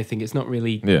more than anything. It's not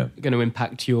really going to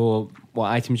impact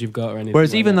what items you've got or anything.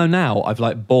 Whereas even though now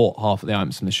I've bought half of the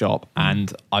items from the shop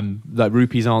and I'm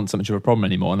rupees aren't so much of a problem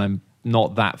anymore, and I'm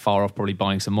not that far off probably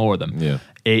buying some more of them.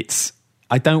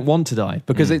 I don't want to die,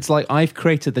 because it's like I've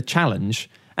created the challenge,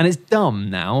 and it's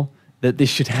dumb now that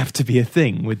this should have to be a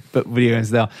thing with video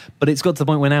games there. But it's got to the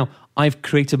point where now I've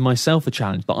created myself a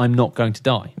challenge that I'm not going to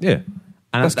die. Yeah.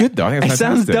 And that's good, though. I think it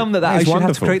sounds dumb that I should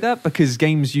have to create that, because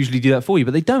games usually do that for you,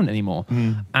 but they don't anymore.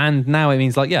 And now it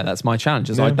means that's my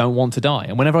challenge, is I don't want to die.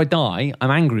 And whenever I die,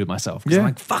 I'm angry with myself, because I'm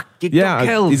like, fuck, you got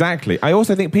killed. Exactly. I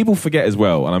also think people forget as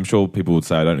well, and I'm sure people would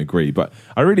say I don't agree, but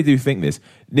I really do think this.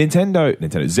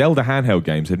 Nintendo Zelda handheld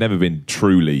games have never been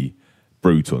truly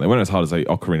brutal. They weren't as hard as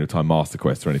Ocarina of Time Master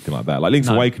Quest or anything like that. Like Link's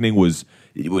Awakening was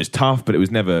tough, but it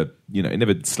was never, it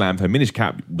never slammed home. Minish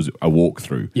Cap was a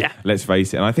walkthrough. Yeah. Let's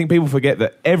face it. And I think people forget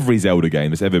that every Zelda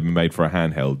game that's ever been made for a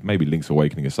handheld, maybe Link's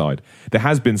Awakening aside, there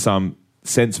has been some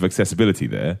sense of accessibility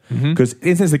there. Because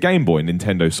since the Game Boy,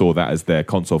 Nintendo saw that as their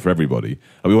console for everybody.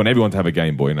 And we want everyone to have a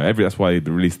Game Boy. That's why they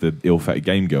released the ill-fated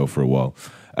Game Girl for a while.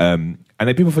 And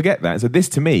then people forget that. So this,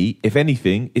 to me, if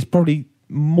anything, is probably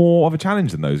more of a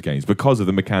challenge than those games because of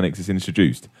the mechanics it's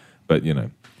introduced. But you're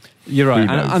right. And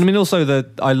I mean, also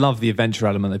I love the adventure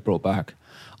element they brought back.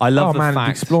 I love the fact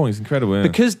exploring is incredible.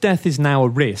 Because death is now a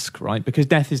risk, right? Because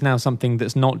death is now something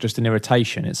that's not just an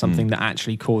irritation; it's something that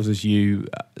actually causes you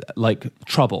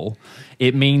trouble.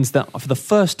 It means that for the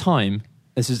first time,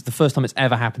 this is the first time it's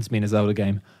ever happened to me in a Zelda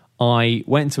game. I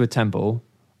went into a temple,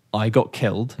 I got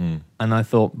killed, and I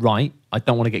thought, right, I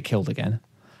don't want to get killed again.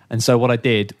 And so what I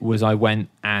did was I went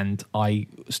and I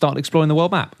started exploring the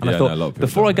world map. And I thought,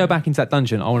 before I go back into that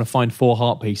dungeon, I want to find 4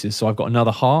 heart pieces, so I've got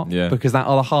another heart, because that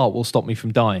other heart will stop me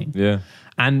from dying. Yeah.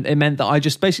 And it meant that I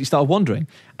just basically started wandering.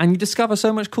 And you discover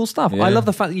so much cool stuff. I love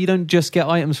the fact that you don't just get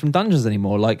items from dungeons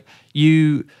anymore.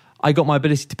 I got my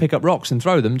ability to pick up rocks and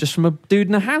throw them just from a dude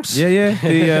in a house. Yeah.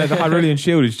 The Hyrulean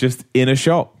shield is just in a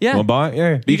shop. Yeah. Want to buy it?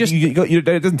 Yeah.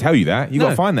 It doesn't tell you that. Got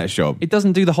to find that shop. It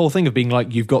doesn't do the whole thing of being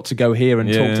like, you've got to go here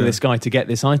and talk to this guy to get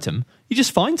this item. You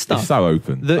just find stuff. It's so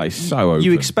open. It's so open.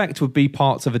 You expect would be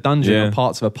parts of a dungeon or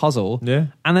parts of a puzzle. Yeah.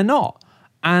 And they're not.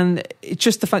 And it's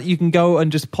just the fact that you can go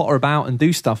and just potter about and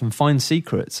do stuff and find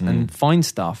secrets and find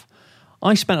stuff.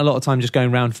 I spent a lot of time just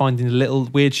going around finding the little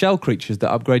weird shell creatures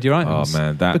that upgrade your items. Oh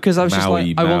man, because I was just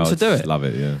like, I want to do it. Love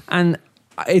it, yeah. And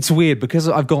it's weird because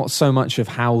I've got so much of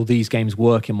how these games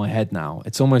work in my head now.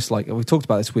 It's almost like we talked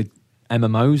about this with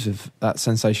MMOs, of that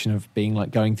sensation of being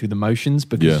like going through the motions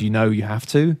because you have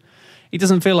to. It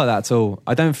doesn't feel like that at all.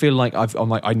 I don't feel like I'm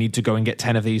like, I need to go and get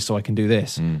 10 of these so I can do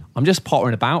this. I'm just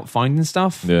pottering about, finding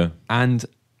stuff. Yeah. And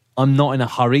I'm not in a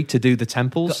hurry to do the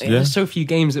temples. There's so few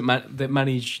games that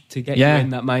manage to get you in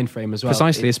that mind frame as well.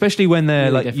 Precisely, especially when they're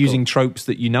really difficult. Using tropes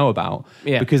that you know about.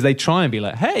 Yeah. Because they try and be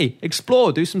like, hey,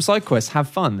 explore, do some side quests, have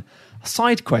fun.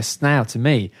 Side quests now, to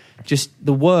me, just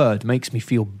the word makes me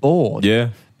feel bored.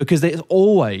 Yeah. Because there's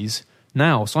always...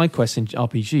 Now, side quests in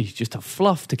RPGs just a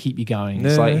fluff to keep you going.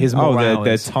 It's like, here's more hours.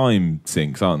 They're time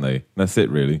sinks, aren't they? That's it,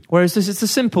 really. Whereas it's the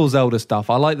simple Zelda stuff.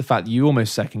 I like the fact that you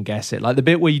almost second guess it. Like the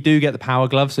bit where you do get the power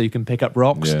glove so you can pick up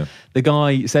rocks. Yeah. The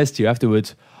guy says to you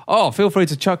afterwards, oh, feel free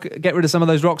to get rid of some of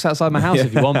those rocks outside my house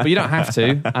if you want, but you don't have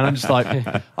to. And I'm just like,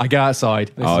 I go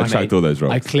outside. I checked all those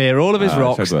rocks. I clear all of his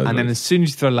rocks, and then as soon as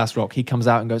you throw the last rock, he comes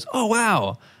out and goes, oh,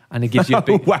 wow. and it gives you a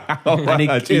big, and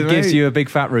it gives you a big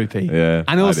fat rupee. Yeah,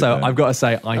 and also I've got to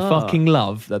say, I fucking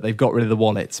love that they've got rid of the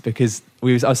wallets, because I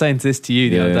was saying this to you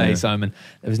the other day, Simon.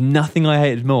 There was nothing I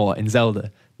hated more in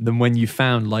Zelda than when you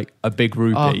found like a big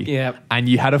rupee and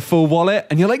you had a full wallet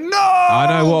and you're like, no! I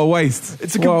know, what a waste.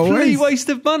 It's a complete waste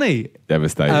of money.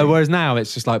 Devastating. Whereas now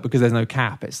it's just like, because there's no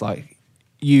cap, it's like,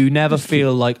 you never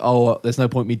feel like, oh, there's no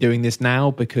point me doing this now,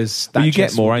 because that you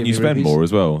get more and you spend more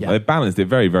as well. Yeah. They've balanced it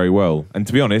very, very well. And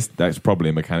to be honest, that's probably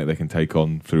a mechanic they can take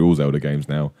on through all Zelda games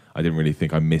now. I didn't really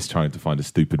think I missed trying to find a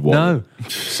stupid wallet. No,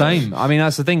 same. I mean,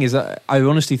 that's the thing, is that I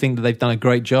honestly think that they've done a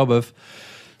great job of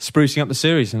sprucing up the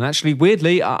series. And actually,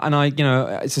 weirdly,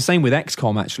 it's the same with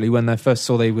XCOM, actually. When they first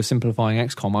saw they were simplifying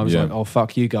XCOM, I was like, oh,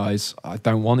 fuck you guys, I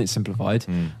don't want it simplified.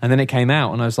 And then it came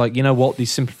out and I was like, you know what,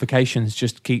 these simplifications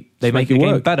just make the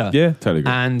game better. Yeah, totally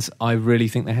agree. And I really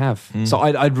think they have. So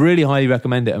I'd really highly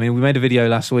recommend it. I mean, we made a video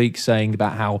last week saying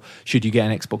about how should you get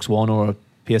an Xbox One or a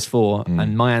PS4,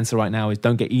 and my answer right now is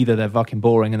don't get either. They're fucking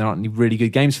boring and there aren't any really good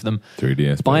games for them.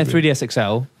 3DS, buy a 3DS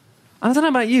XL. I don't know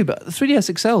about you, but the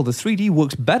 3DS XL, the 3D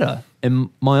works better in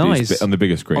my eyes. On the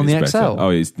bigger screen, on the it's XL. better. Oh,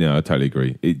 I totally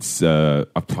agree. It's I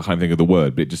can't think of the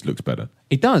word, but it just looks better.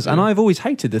 It does, and I've always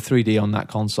hated the 3D on that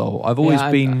console. I've always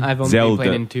been... I've only Zelda,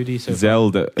 been playing in 2D so far.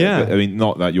 Zelda, I mean,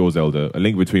 not that your Zelda, A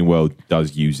Link Between Worlds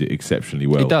does use it exceptionally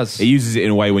well. It does. It uses it in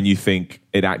a way when you think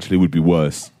it actually would be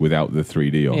worse without the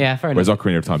 3D on. Yeah, fair Whereas enough.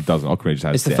 Ocarina of Time doesn't. Ocarina just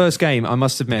has It's the first game, I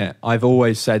must admit, I've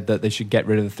always said that they should get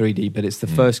rid of the 3D, but it's the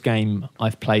first game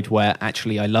I've played where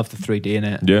actually I love the 3D in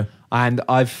it. Yeah. And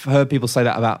I've heard people say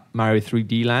that about Mario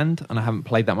 3D Land, and I haven't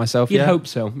played that myself You'd yet. hope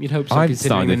so. I'm Considering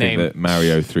starting the to think name. that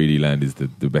Mario 3D Land is the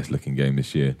best looking game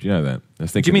this year. Do you know that? I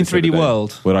was thinking Do you mean this the other 3D day.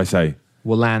 World? What did I say?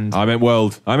 Well, Land. I meant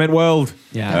World.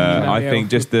 Yeah. I think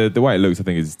just the way it looks, I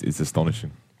think is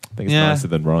astonishing. I think it's nicer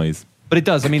than Rise. But it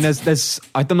does. I mean, there's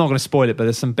I'm not going to spoil it, but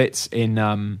there's some bits in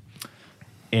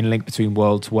Link Between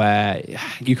Worlds where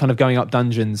you're kind of going up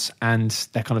dungeons and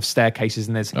they're kind of staircases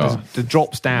and there's the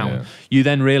drops down. Yeah. You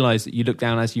then realise that you look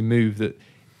down as you move that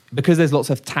because there's lots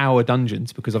of tower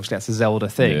dungeons, because obviously that's a Zelda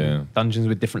thing, dungeons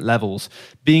with different levels,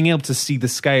 being able to see the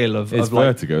scale of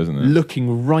Vertigo, isn't it?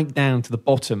 Looking right down to the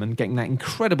bottom and getting that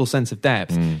incredible sense of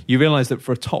depth, you realise that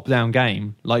for a top-down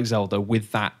game like Zelda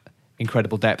with that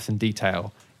incredible depth and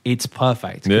detail, it's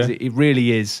perfect. Because it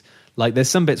really is. Like, there's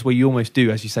some bits where you almost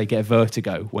do, as you say, get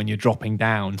vertigo when you're dropping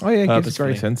down. Oh, yeah, it gives a purposefully.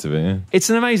 great sense of it, yeah. It's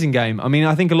an amazing game. I mean,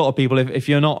 I think a lot of people, if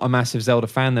you're not a massive Zelda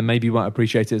fan, then maybe you won't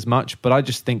appreciate it as much. But I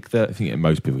just think that I think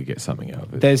most people get something out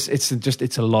of it.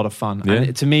 it's a lot of fun. Yeah.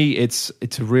 And to me, it's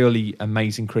a really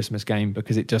amazing Christmas game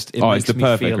because it makes it's the me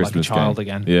perfect feel like a Christmas child game.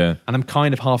 again. Yeah. And I'm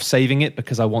kind of half saving it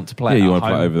because I want to play it you at want to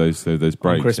play home over those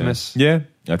breaks. Christmas. Yeah,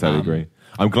 I totally agree.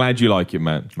 I'm glad you like it,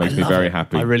 Matt. Makes me very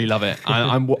happy. I really love it.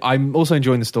 I'm also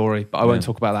enjoying the story, but I won't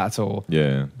talk about that at all.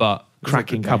 Yeah. But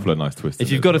cracking a couple game. of nice twists.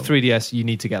 If you've got a 3DS, you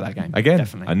need to get that game. Again,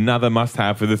 definitely. another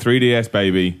must-have for the 3DS,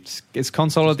 baby. It's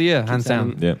console of the year, hands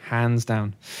down. Yeah. Hands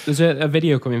down. There's a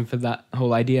video coming for that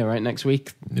whole idea, right, next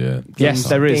week? Yeah. Yes,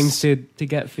 there is. Games to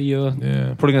get for your... Yeah.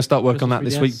 Probably going to start work on that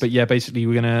Christmas this 3DS. week. But yeah, basically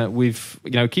we've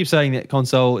keep saying that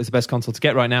console is the best console to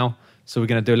get right now. So we're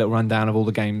going to do a little rundown of all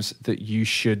the games that you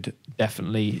should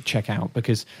definitely check out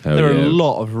because there are a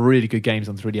lot of really good games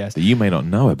on 3DS. That you may not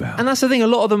know about. And that's the thing, a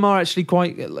lot of them are actually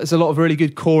there's a lot of really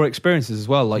good core experiences as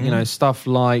well. Like, stuff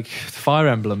like Fire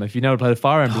Emblem. If you never played a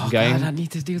Fire Emblem game, God, I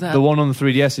need to do that. the one on the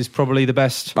 3DS is probably the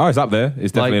best. Oh, it's up there.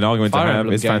 It's definitely an argument to Fire have.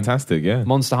 Emblem It's game. fantastic, yeah.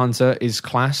 Monster Hunter is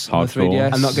class on the Hardcore.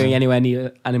 3DS. I'm not going anywhere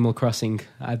near Animal Crossing.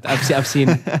 I've seen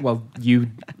you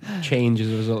change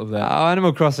as a result of that.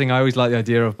 Animal Crossing, I always like the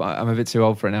idea of I'm a bit too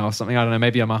old for it now or something. I don't know.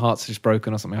 Maybe my heart's just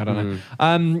broken or something. I don't know.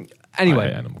 I Anyway,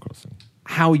 hate Animal Crossing.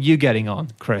 how are you getting on,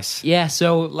 Chris? Yeah,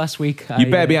 so last week... You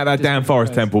better be at that damn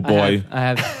Forest Temple, boy. I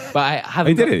have, but I Oh,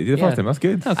 haven't... you did it. You did the Forest Temple. That's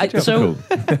good. That's so,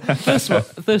 cool.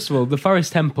 first of all, the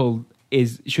Forest Temple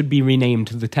should be renamed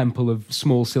the Temple of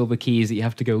Small Silver Keys that you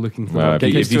have to go looking for. Well,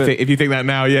 if you think that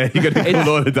now, yeah, you're going to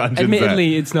call all the dungeons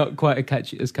Admittedly, it's not quite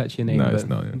as catchy a name. No, but, it's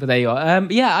not, yeah. But there you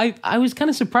are. I was kind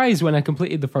of surprised when I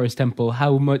completed the Forest Temple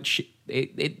how much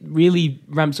it really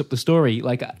ramps up the story.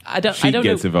 Like I don't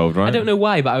gets know, involved, right? I don't know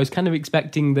why, but I was kind of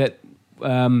expecting that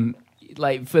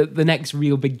like for the next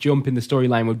real big jump in the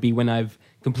storyline would be when I've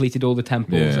completed all the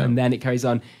temples, and then it carries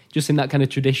on just in that kind of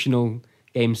traditional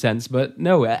game sense. But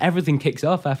no, everything kicks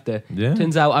off after. Yeah.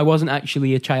 Turns out I wasn't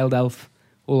actually a child elf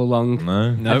all along.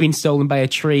 No. I've been stolen by a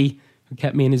tree who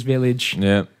kept me in his village.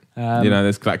 Yeah.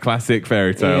 There's that classic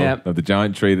fairy tale of the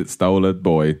giant tree that stole a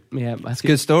boy. Yeah, It's a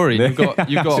good story. You've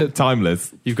got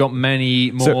Timeless. you've got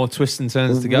many more twists and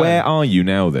turns to go. Where are you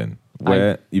now then?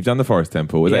 Where you've done the Forest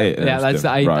Temple, was that it? Yeah, that's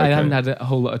I haven't had a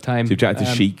whole lot of time. So you've chatted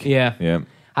to Sheik. Yeah.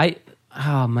 I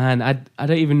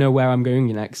don't even know where I'm going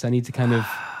next. I need to kind of.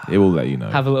 It will let you know.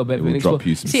 Have a little bit of an explore. Drop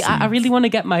you some See, I really want to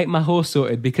get my horse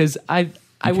sorted because I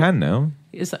can now.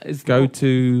 It's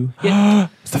to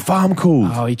it's the farm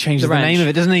called. Oh, he changed the name of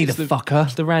it, doesn't he? The fucker.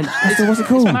 It's the ranch. What's it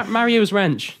called? It's Mario's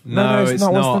Ranch. No, it's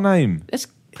not. What's the name? It's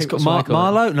got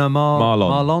Marlo. No,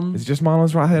 Marlon. Is it just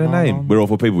Marlon's right here? The name. We're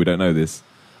awful people. We don't know this.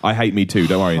 I hate Me Too.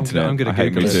 Don't worry, internet. I'm gonna I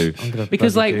hate Me Too.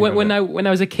 Because like when I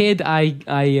was a kid,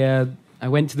 I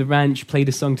went to the ranch, played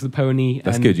a song to the pony.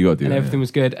 That's good. You got to do that. And everything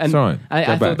was good. And sorry,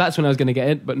 I thought that's when I was going to get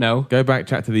it, but no. Go back,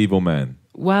 chat to the evil man.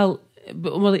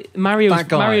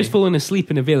 Mario's fallen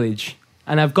asleep in a village.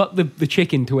 And I've got the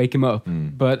chicken to wake him up,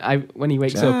 but when he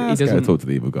wakes up, he doesn't. Talk to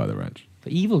the evil guy at the ranch.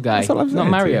 The evil guy, not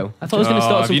Mario. I thought I was going to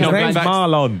start some kind of ranch.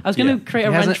 Marlon. I was going to create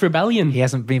a ranch rebellion. He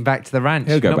hasn't been back to the ranch.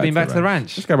 He'll go back to the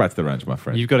ranch. Just go back to the ranch, my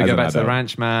friend. You've got to go back to the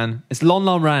ranch, man. It's Lon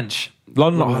Lon Ranch.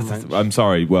 I'm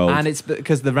sorry, world. And it's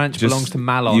because the ranch belongs to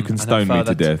Malon. You can stone me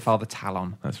to death. Father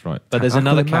Talon. That's right. But there's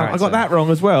another character. I got that wrong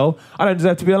as well. I don't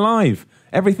deserve to be alive.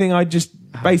 Everything I just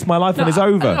base my life on is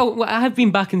over. I have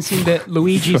been back and seen that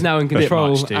Luigi's now in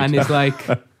control and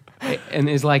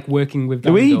is like working with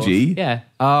Luigi. Yeah.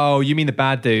 Oh, you mean the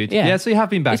bad dude? Yeah. So you have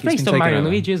been back. It's based on Mario and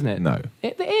Luigi, isn't it? No,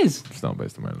 it is. It's not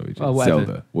based on Mario and Luigi. Well,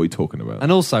 Zelda. What are you talking about?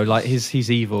 And also, like he's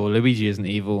evil. Luigi isn't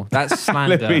evil. That's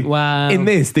slander. Wow. In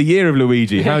this, the year of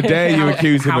Luigi, how dare you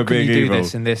accuse him of being evil? How can you do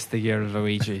this in this, the year of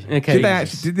Luigi? Okay.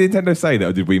 Did Nintendo say that,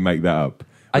 or did we make that up?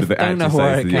 I don't know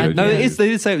why it came. No, they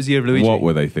did say it was the year of Luigi. What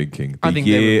were they thinking? The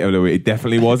year of Luigi. It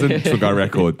definitely wasn't. Took our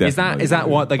record. Definitely. Is that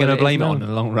what they're going to blame it on in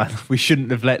the long run? We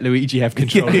shouldn't have let Luigi have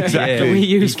control. Yeah, exactly.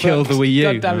 He killed the Wii U.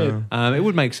 God damn it. It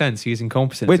would make sense. He's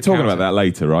incompetent. We're talking about that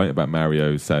later, right? About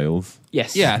Mario sales.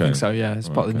 Yes. Yeah, I think so. Yeah, it's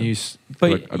part of the news.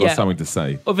 But I've got something to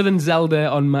say. Other than Zelda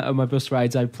on my bus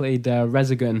rides, I played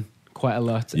Resogun quite a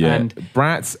lot. Yeah, and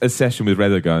Brat's obsession with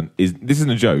Resogun this isn't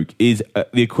a joke, is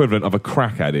the equivalent of a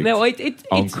crack addict. No,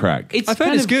 on crack. I've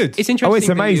heard it's good. It's interesting. Oh, it's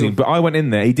amazing. But I went in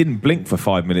there. He didn't blink for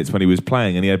 5 minutes when he was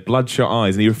playing, and he had bloodshot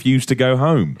eyes, and he refused to go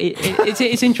home.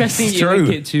 It's interesting It's you true.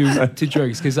 link it to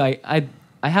drugs because I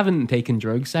haven't taken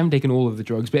drugs. I haven't taken all of the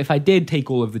drugs. But if I did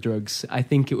take all of the drugs, I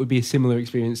think it would be a similar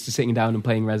experience to sitting down and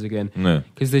playing Resogun. No.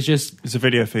 Because it's a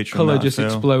video feature. Color just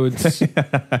explodes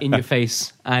in your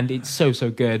face, and it's so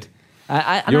good.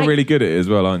 You're really good at it as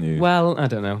well, aren't you? Well, I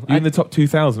don't know. You're in the top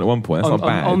 2,000 at one point. That's not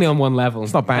bad. Only on one level.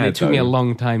 It's not bad. And it took me though. a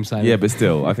long time, Simon. Yeah, but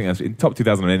still, I think that's in top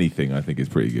 2,000 on anything. I think is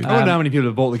pretty good. I don't know how many people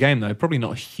have bought the game though. Probably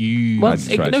not huge. Well, it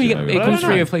comes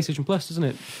free on PlayStation Plus, doesn't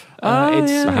it? How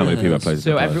many people have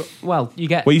PlayStation Plus? You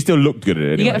get. Well, you still looked good at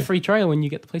it. Anyway. You get a free trial when you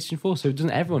get the PlayStation 4. So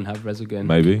doesn't everyone have Resogun?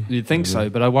 Maybe you'd think so,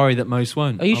 but I worry that most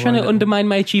won't. Are you trying to undermine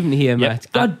my achievement here,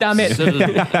 Matt? God damn it!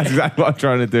 That's exactly what I'm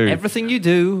trying to do. Everything you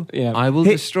do, I will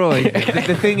destroy.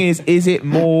 The thing is it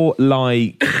more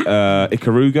like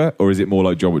Ikaruga or is it more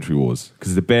like Geometry Wars?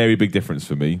 Because there's a very big difference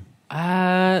for me.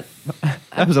 There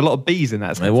was a lot of B's in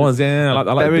that sentence. It was, yeah. I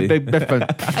like very big difference.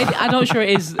 I'm not sure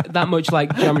it is that much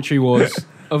like Geometry Wars,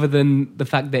 other than the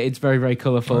fact that it's very, very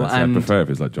colourful. I prefer if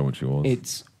it's like Geometry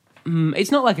Wars.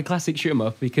 It's not like a classic shoot 'em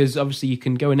up because obviously you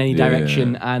can go in any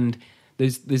direction and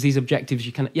there's these objectives.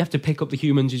 You have to pick up the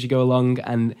humans as you go along,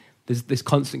 and there's this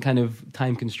constant kind of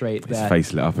time constraint there. His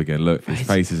face lit up again. Look, his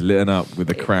face is lit up with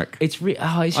a crack.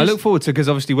 I look forward to because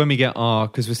obviously when we get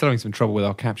because we're still having some trouble with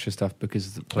our capture stuff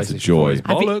because the PlayStation 4 is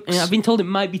bollocks. I've been told it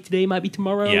might be today, might be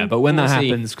tomorrow. Yeah, but when that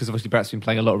happens, because obviously Brat's been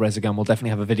playing a lot of Resogun, we'll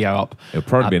definitely have a video up. It'll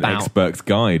probably be an expert's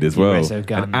guide as well.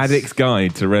 Resoguns. An addict's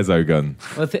guide to Resogun.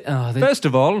 First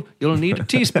of all, you'll need a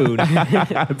teaspoon.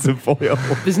 To foil.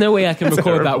 There's no way I can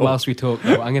record that whilst we talk.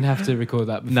 Though. I'm going to have to record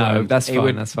that before. No, that's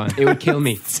fine. That's fine. It would kill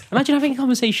me. Imagine having a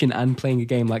conversation and playing a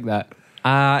game like that.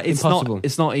 It's impossible.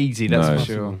 It's not easy, that's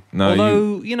for sure. No,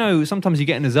 although sometimes you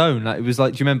get in a zone. Like it was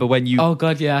like, do you remember when you? Oh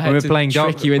god, yeah. I had to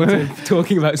trick you into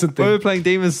talking about something. When we were playing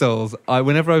Demon's Souls,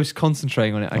 whenever I was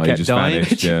concentrating on it, I kept dying.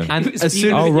 Vanished, yeah. And as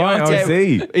soon as I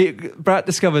see. Brat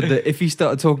discovered that if he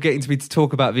started getting me to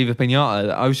talk about Viva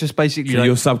Pinata, I was just basically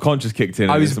your subconscious kicked in.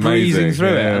 I was breezing through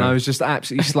it, and I was was just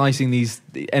absolutely slicing these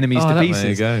enemies to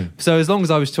pieces. There you go. So as long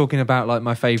as I was talking about like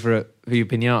my favourite Viva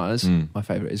Pinatas, my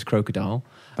favourite is Crocodile.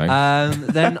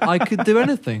 Then I could do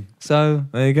anything. So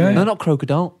there you go. No, not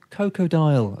Crocodile,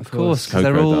 Cocodile, of course.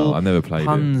 Crocodile. They're all I never played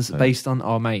puns it, so. based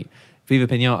on mate. Viva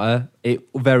Pinata, it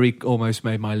very almost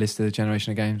made my list of the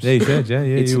generation of games. Yeah, you did. Yeah.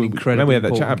 It's an incredible. Remember we had that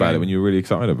chat important about game. it when you were really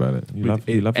excited about it. You love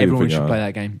everyone Viva should Pinata. play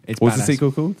that game. It's What's badass. the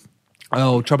sequel called?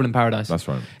 Oh, Trouble in Paradise. That's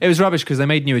right. It was rubbish because they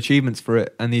made new achievements for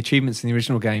it, and the achievements in the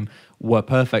original game were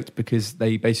perfect because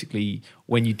they basically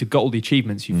when you got all the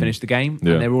achievements, you finished the game,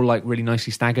 and they're all like really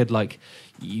nicely staggered. Like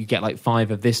you get like 5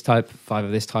 of this type, 5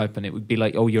 of this type, and it would be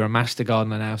like, oh, you're a master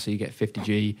gardener now, so you get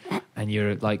 50G, and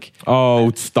you're like,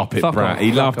 oh, stop it, Fuck Brad. off, He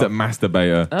fuck laughed off. at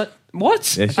masturbator.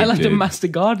 What? Yes, I you left a did. master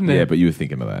gardener. Yeah, but you were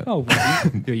thinking of that. Oh,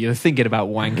 you're thinking about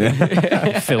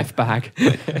wanking, filth bag.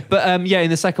 But in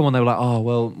the second one, they were like, oh,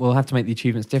 well, we'll have to make the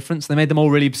achievements different. So they made them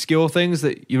all really obscure things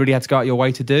that you really had to go out your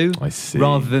way to do. I see.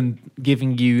 Rather than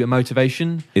giving you a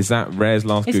motivation. Is that Rare's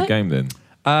last Is good that- game then?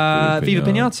 Viva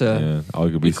Pinata. Yeah,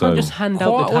 arguably you so. can't just hand out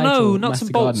the Well, title. no, Nuts Master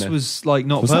and Bolts Gardener. was like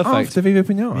not Was that perfect. after Viva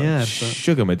Pinata? Yeah, but-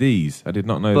 Sugar Madiz. I did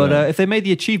not know But that. if they made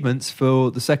the achievements for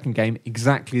the second game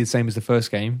exactly the same as the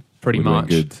first game, pretty Would've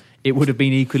been much, good. it would have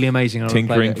been equally amazing. And I would have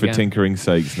played Tinkering it for again. tinkering's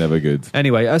sake's never good.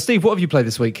 Anyway, Steve, what have you played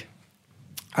this week?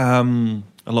 A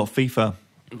lot of FIFA.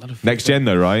 Next gen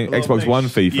though, right? A lot of Xbox One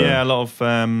FIFA. Yeah, a lot of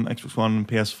Xbox One and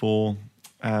PS4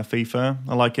 FIFA.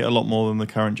 I like it a lot more than the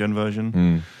current gen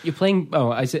version. You're playing.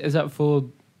 Oh, is that for?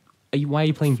 Why are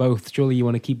you playing both? Surely you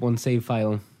want to keep one save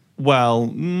file. Well,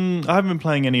 I haven't been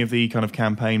playing any of the kind of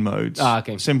campaign modes.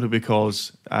 Okay. Simply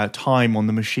because time on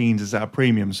the machines is at a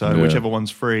premium. So Yeah. whichever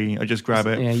one's free, I just grab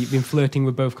it. Yeah, you've been flirting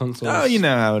with both consoles. Oh, you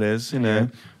know how it is, you know.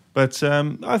 But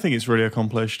I think it's really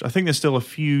accomplished. I think there's still a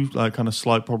few like kind of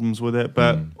slight problems with it,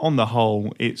 but on the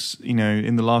whole, it's, you know,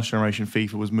 in the last generation,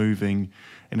 FIFA was moving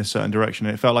in a certain direction.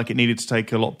 It felt like it needed to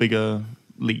take a lot bigger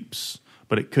leaps,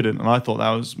 but it couldn't. And I thought that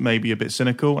was maybe a bit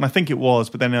cynical, and I think it was.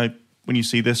 But then when you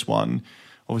see this one,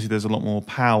 obviously there's a lot more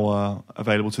power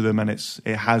available to them, and it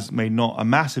has made not a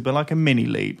massive, but like a mini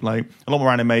leap, like a lot more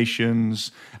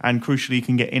animations, and crucially, you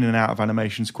can get in and out of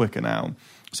animations quicker now.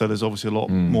 So there's obviously a lot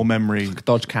more memory.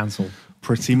 Dodge cancel.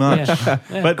 Pretty much. Yeah.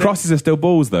 But Crosses are still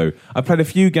balls though. I played a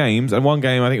few games, and one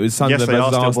game I think it was Sunderland Yes, they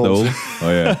are versus still Arsenal. balls. Oh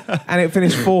yeah, and it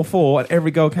finished 4-4, and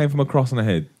every goal came from a cross on the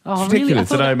head. Oh, It's really?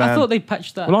 ridiculous. I Today, man. thought they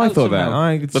patched that. Well, I out thought that.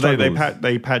 somehow. but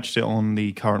they patched it on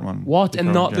the current one. What? The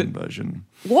And current not gen the- version.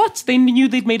 What? They knew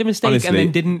they'd made a mistake Honestly, and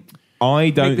then didn't. I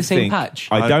don't Make the same think patch.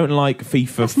 I don't like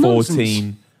FIFA That's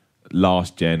 14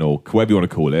 last gen, or whatever you want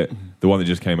to call it, the one that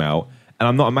just came out. And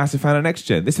I'm not a massive fan of next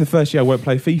gen. This is the first year I won't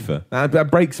play FIFA.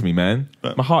 That breaks me, man.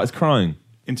 But- My heart is crying.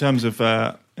 In terms of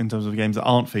games that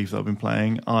aren't FIFA that I've been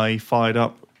playing, I fired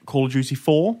up Call of Duty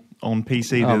 4 on PC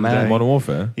the other man. day. Modern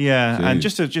Warfare. Yeah, Jeez. and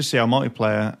just to see our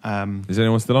multiplayer. Is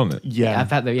anyone still on it? Yeah, Yeah, I've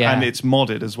had that, yeah. and it's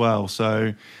modded as well.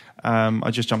 So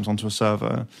I just jumped onto a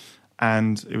server,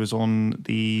 and it was on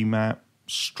the map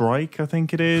Strike, I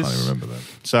think it is. I can't even remember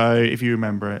that. So if you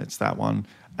remember it, it's that one.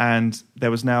 And there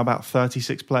was now about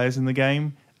 36 players in the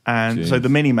game. And so Jeez. the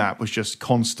mini map was just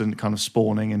constant kind of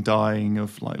spawning and dying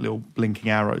of like little blinking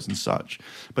arrows and such.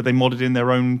 But they modded in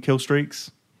their own kill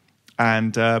streaks.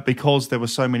 And because there were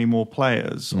so many more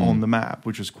players on the map,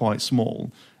 which was quite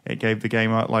small, it gave the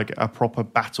game like a proper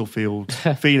battlefield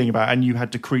feeling about it. And you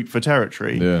had to creep for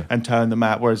territory and turn the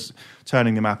map. Whereas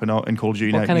turning the map in Call of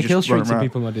Duty, What kind you of kill just run streaks are around.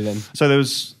 people modded in? So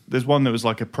there's one that was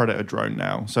like a Predator drone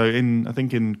now. So I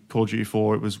think in Call of Duty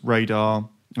 4 it was Radar,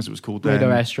 as it was called then.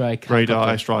 Radar airstrike. Radar,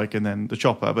 helicopter. airstrike, and then the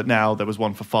chopper. But now there was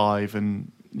one for 5,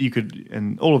 and you could,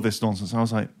 and all of this nonsense. And I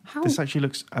was like, this actually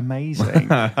looks amazing.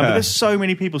 But there's so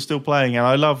many people still playing, and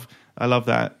I love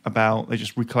that about they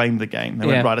just reclaimed the game. They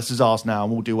went, right, this is ours now,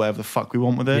 and we'll do whatever the fuck we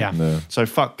want with it. Yeah. No. So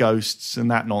fuck ghosts and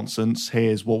that nonsense.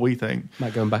 Here's what we think.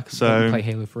 Might go back So- and play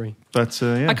Halo 3. But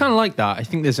yeah, I kind of like that. I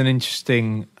think there's an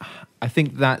interesting. I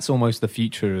think that's almost the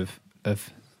future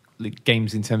of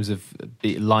games in terms of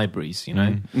the libraries, you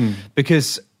know,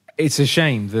 because it's a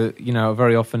shame that, you know,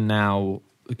 very often now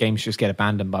games just get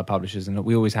abandoned by publishers, and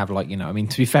we always have like, you know, I mean,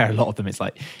 to be fair, a lot of them it's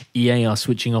like EA are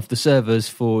switching off the servers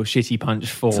for Shitty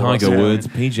Punch 4. Tiger Yeah. Woods,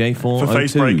 PJ402. for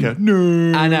Facebreaker.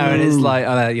 No, I know, and it's like,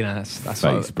 you know, that's what, I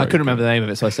Facebreaker. couldn't remember the name of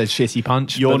it, so I said Shitty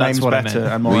Punch. Your but that's name's what I better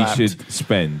meant. and more We apt. should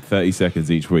spend 30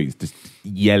 seconds each week just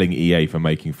yelling EA for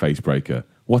making Facebreaker.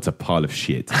 What a pile of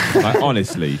shit. Like,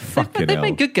 honestly, fucking They hell.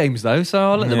 make good games though,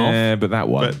 so I'll let them off. Yeah, but that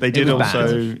one. But they did was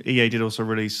also EA did also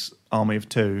release Army of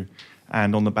Two,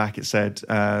 and on the back it said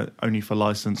only for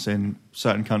license in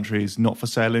certain countries, not for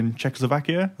sale in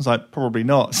Czechoslovakia. I was like, probably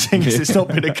not, seeing as it's not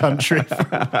been a country for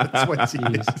about 20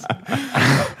 years.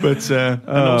 But and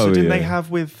also, didn't they have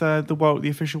with the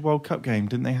official World Cup game?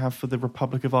 Didn't they have for the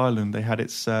Republic of Ireland? They had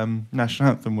its national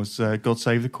anthem was "God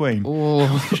Save the Queen." Oh,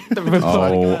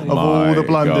 Oh, Of all the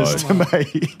blunders God. to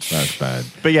make. That's bad.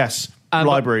 But yes, But-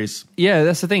 libraries. Yeah,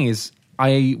 that's the thing is,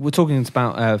 we're talking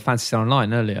about Phantasy Star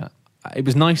Online earlier. It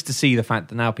was nice to see the fact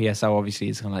that now PSO obviously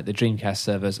is kind of like the Dreamcast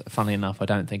servers. Funnily enough, I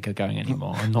don't think are going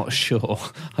anymore. I'm not sure.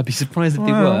 I'd be surprised if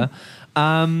they were.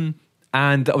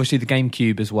 And obviously the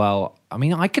GameCube as well. I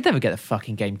mean, I could never get the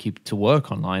fucking GameCube to work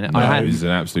online. No, it was an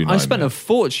absolute nightmare. I spent a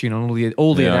fortune on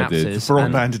all the adapters.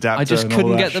 Broadband adapter. I just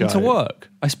couldn't get them to work.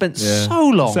 I spent so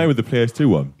long. Same with the PS2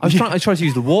 one. I tried to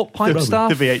use the warp pipe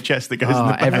stuff. The VHS that goes in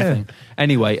the back. Everything.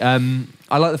 Anyway,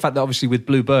 I like the fact that obviously with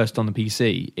Blue Burst on the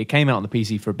PC, it came out on the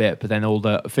PC for a bit, but then all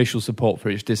the official support for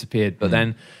it disappeared. But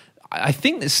then I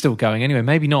think it's still going anyway.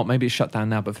 Maybe not. Maybe it's shut down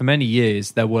now. But for many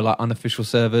years, there were like unofficial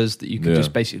servers that you could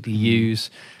just basically use.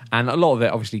 And a lot of it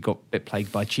obviously got a bit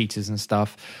plagued by cheaters and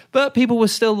stuff. But people were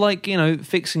still like,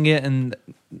 fixing it and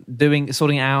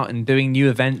sorting it out and doing new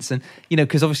events. And,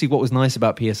 because obviously what was nice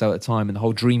about PSO at the time and the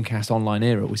whole Dreamcast online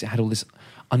era was it had all this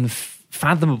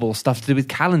unfathomable stuff to do with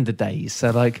calendar days. So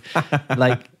like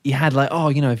you had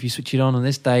if you switch it on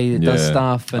this day, it does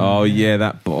stuff. And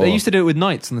they used to do it with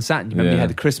nights on the Saturn. You remember you had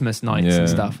the Christmas nights and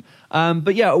stuff.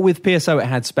 But yeah, with PSO it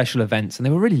had special events and they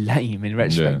were really lame in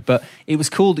retrospect. Yeah. But it was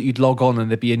cool that you'd log on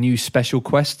and there'd be a new special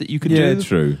quest that you could do. Yeah,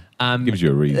 true. Gives you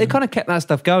a reason. They kind of kept that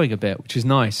stuff going a bit, which is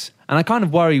nice. And I kind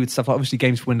of worry with stuff like obviously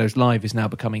Games for Windows Live is now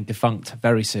becoming defunct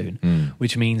very soon,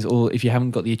 which means if you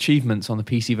haven't got the achievements on the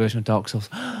PC version of Dark Souls,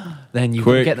 then you've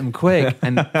got to get them quick.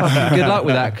 And fucking good luck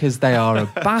with that because they are a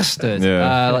bastard.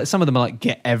 Yeah. Like some of them are like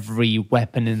get every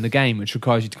weapon in the game, which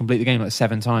requires you to complete the game like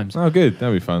 7 times. Oh, good.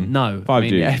 That'd be fun. No.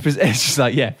 5G. It's just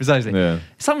like, precisely. Yeah.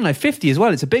 Something like 50 as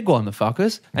well. It's a big one, the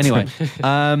fuckers. Anyway,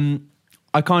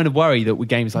 I kind of worry that with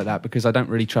games like that, because I don't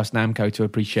really trust Namco to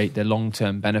appreciate the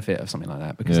long-term benefit of something like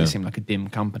that, because they seem like a dim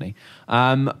company.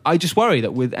 I just worry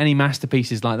that with any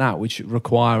masterpieces like that, which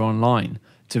require online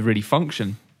to really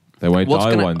function, they won't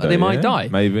die one day. They might die.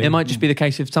 Maybe. It might just be the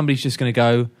case if somebody's just going to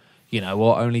go, you know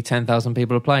what, only 10,000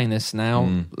 people are playing this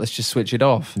now, let's just switch it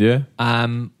off. Yeah.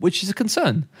 Which is a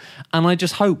concern. And I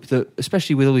just hope that,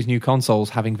 especially with all these new consoles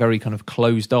having very kind of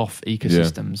closed off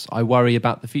ecosystems, I worry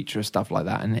about the future of stuff like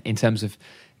that. And in terms of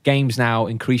games now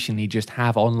increasingly just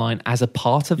have online as a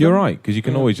part of them. You're right, because you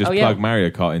can always just plug Mario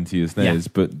Kart into your SNES,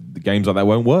 but the games like that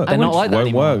won't work. They're not like that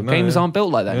anymore. Work. Games aren't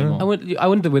built like that anymore. I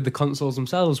wonder with the consoles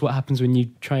themselves, what happens when you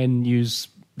try and use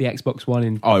the Xbox One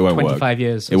in it won't 25 work.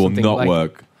 years? It will not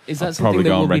work. Is that I'll something probably that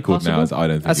go will on be record possible? now as I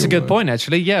don't think That's a good point,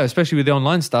 actually. Yeah, especially with the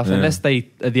online stuff. Yeah. Unless they,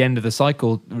 at the end of the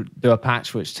cycle, do a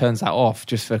patch which turns that off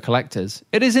just for collectors.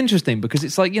 It is interesting because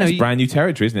it's like, it's brand new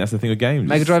territory, isn't it? That's the thing with games.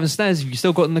 Mega Drive and SNES, if you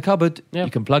still got them in the cupboard, you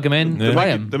can plug them in,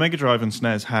 play them. The Mega Drive and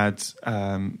SNES had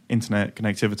internet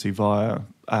connectivity via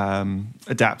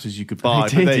adapters you could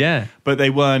buy. But they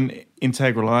weren't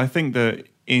integral. And I think that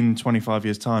in 25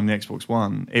 years' time, the Xbox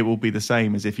One, it will be the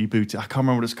same as if you boot it. I can't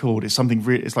remember what it's called. It's something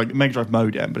it's like Mega Drive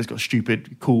modem, but it's got a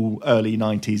stupid, cool, early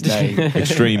 90s name.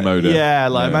 Extreme modem. Yeah,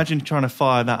 imagine trying to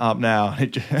fire that up now.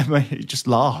 It just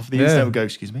laugh. The internet would go,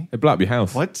 excuse me? It'd blow up your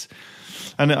house. What?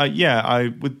 And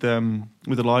with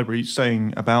the library,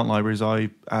 saying about libraries,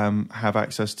 I have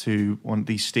access to one of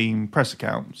these Steam Press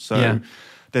accounts. So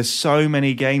there's so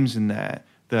many games in there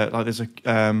that there's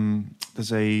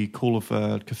a Call of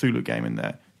Cthulhu game in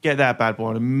there. Get that bad boy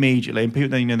on immediately, and people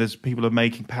there's people are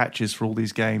making patches for all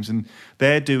these games, and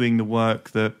they're doing the work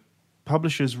that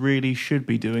publishers really should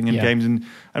be doing in games.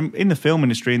 And in the film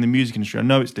industry, in the music industry, I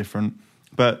know it's different,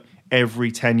 but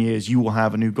every 10 years you will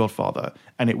have a new Godfather,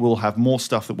 and it will have more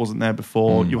stuff that wasn't there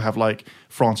before. You'll have like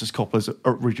Francis Coppola's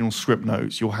original script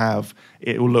notes.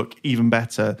 It will look even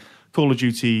better. Call of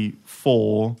Duty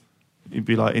 4, it'd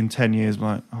be like in 10 years,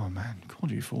 like, oh man, Call of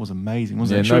Duty 4 was amazing,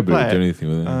 wasn't it? Nobody would do anything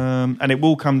with it. And it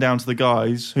will come down to the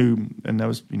guys who, and there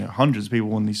was hundreds of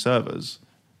people on these servers.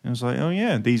 And it was like, oh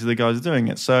yeah, these are the guys doing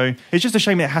it. So it's just a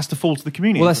shame it has to fall to the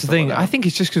community. Well, that's the thing. Like that. I think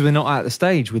it's just because we're not at the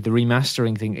stage with the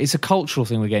remastering thing. It's a cultural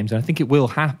thing with games, and I think it will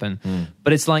happen.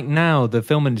 But it's like now the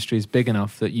film industry is big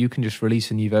enough that you can just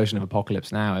release a new version of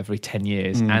Apocalypse Now every 10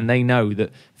 years, and they know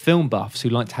that film buffs who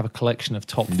like to have a collection of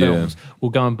top films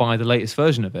will go and buy the latest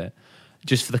version of it.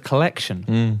 Just for the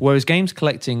collection, whereas games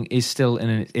collecting is still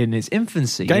in its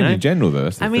infancy. Games in general,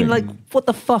 though. I mean, like, what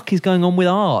the fuck is going on with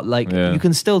art? Like, you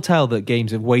can still tell that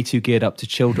games are way too geared up to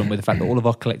children with the fact that all of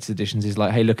our collector's editions is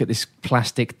like, hey, look at this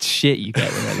plastic shit you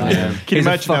get with it. Like, can you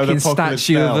imagine a fucking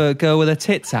statue of a girl with her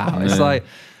tits out? It's like,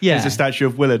 there's a statue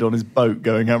of Willard on his boat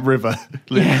going upriver,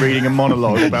 reading a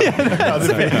monologue about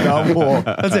the Vietnam War.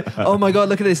 That's it. Oh my god,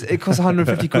 look at this! It costs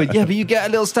 150 quid. Yeah, but you get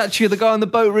a little statue of the guy on the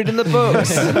boat reading the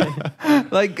books.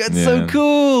 Like, it's so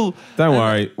cool. Don't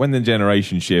worry. When the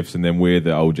generation shifts, and then we're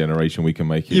the old generation, we can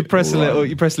make it. You press a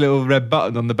little red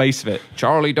button on the base of it.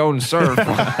 Charlie, don't serve.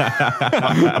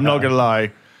 I'm not gonna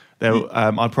lie.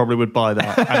 I probably would buy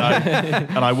that,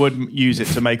 and I would use it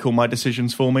to make all my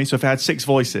decisions for me. So if it had 6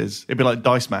 voices, it'd be like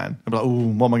Dice Man. I'd be like, "Ooh,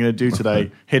 what am I going to do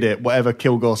today? Hit it. Whatever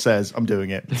Kilgore says, I'm doing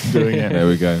it. There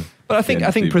we go. But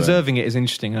I think preserving it is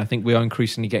interesting, and I think we are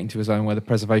increasingly getting to a zone where the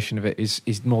preservation of it is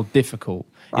more difficult.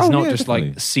 It's not just definitely.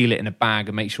 like seal it in a bag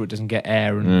and make sure it doesn't get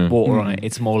air and water on it.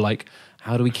 It's more like,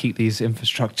 how do we keep these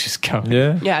infrastructures going?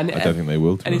 Yeah, and I don't think they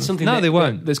will. And it's something they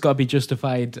won't. That's got to be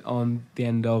justified on the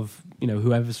end of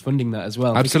whoever's funding that as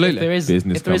well. Absolutely.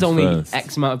 If there is only first.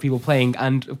 X amount of people playing,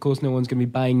 and of course no one's going to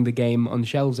be buying the game on the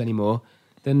shelves anymore,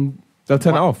 then They'll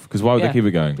turn it off because why would they keep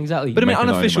it going? Exactly. But I mean, Making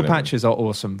unofficial money. patches are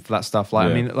awesome for that stuff. Like,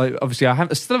 I mean, like obviously, I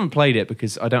still haven't played it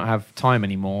because I don't have time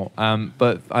anymore.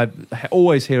 But I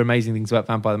always hear amazing things about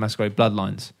Vampire the Masquerade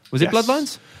Bloodlines. Was it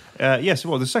Bloodlines? Yes,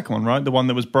 well, the second one, right? The one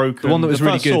that was broken. The one that was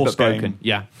really first good Source but broken. game.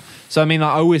 Yeah. So I mean,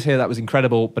 I always hear that was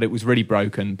incredible, but it was really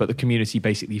broken. But the community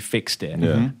basically fixed it,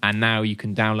 and now you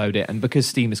can download it. And because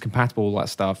Steam is compatible, all that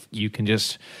stuff, you can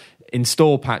just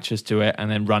install patches to it and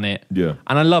then run it. Yeah.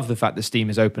 And I love the fact that Steam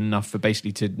is open enough for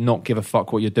basically to not give a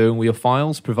fuck what you're doing with your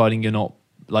files, providing you're not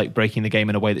like breaking the game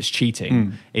in a way that's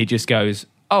cheating. It just goes,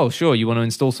 oh, sure, you want to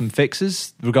install some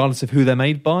fixes, regardless of who they're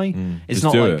made by? It's Just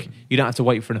not do like it. you don't have to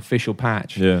wait for an official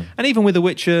patch. Yeah. And even with The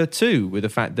Witcher 2, with the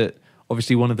fact that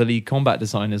obviously one of the lead combat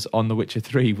designers on The Witcher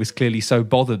 3 was clearly so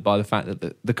bothered by the fact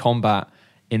that the combat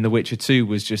in The Witcher 2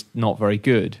 was just not very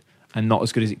good and not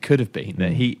as good as it could have been,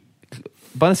 that he,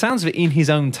 by the sounds of it, in his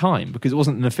own time, because it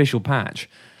wasn't an official patch,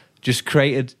 just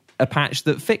created a patch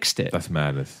that fixed it. That's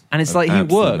madness. And it's That's like he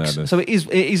absolute works. madness. So it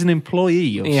is an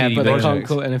employee of Yeah, CD but they can't Projekt.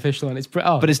 call it an official one.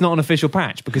 But it's not an official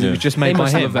patch because it was just they made by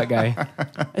must him. love that guy.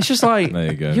 It's just like,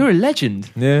 There you go. you're a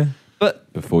legend. Yeah.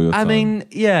 But Before your I time. mean,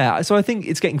 yeah. So I think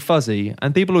it's getting fuzzy,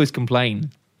 and people always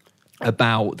complain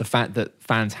about the fact that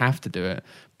fans have to do it.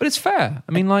 But it's fair.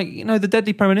 I mean, like, the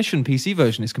Deadly Premonition PC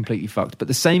version is completely fucked, but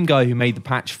the same guy who made the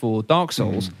patch for Dark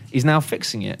Souls is now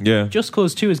fixing it. Yeah. Just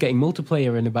Cause 2 is getting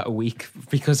multiplayer in about a week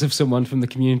because of someone from the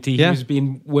community Yeah. who's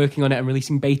been working on it and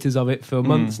releasing betas of it for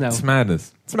months now. It's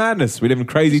madness. It's madness. We live in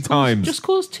crazy times. Just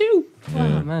Cause 2.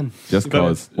 Oh, man. Just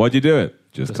cause. Why'd you do it?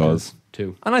 Just cause.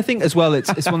 2. And I think as well, it's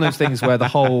one of those things where the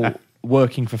whole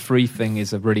working for free thing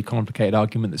is a really complicated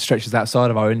argument that stretches outside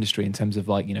of our industry in terms of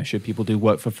like, should people do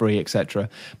work for free, etc.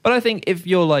 But I think if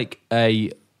you're like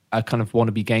a kind of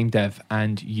wannabe game dev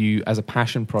and you, as a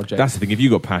passion project, That's the thing. If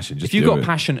you got passion, just if you've do got it.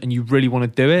 passion and you really want to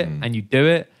do it and you do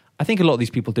it, I think a lot of these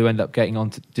people do end up getting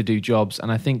on to do jobs.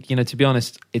 And I think, to be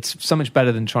honest, it's so much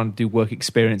better than trying to do work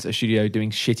experience at a studio doing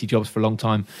shitty jobs for a long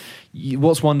time.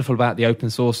 What's wonderful about the open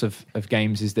source of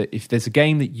games is that if there's a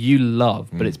game that you love,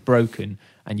 but it's broken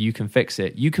and you can fix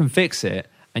it,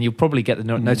 and you'll probably get the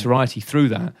notoriety through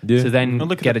that. Yeah. To then Well,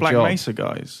 look at get the a Black job. Mesa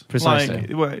guys. Precisely.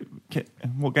 Like,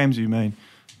 what games have you made?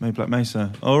 Made Black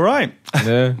Mesa. All right.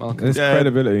 Yeah. There's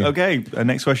credibility. Okay.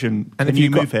 Next question. And Can if you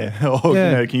you've got- move here?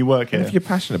 Or can you work And here? if you're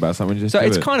passionate about something, just So do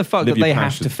it's it. kind of fucked Live that your they have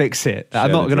passion. to fix it. Share I'm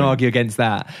the not going to dream. argue against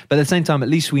that. But at the same time, at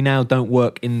least we now don't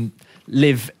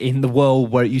live in the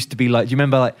world where it used to be like, do you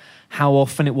remember like how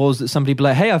often it was that somebody would be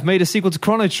like, hey, I've made a sequel to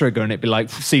Chrono Trigger, and it'd be like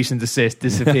cease and desist,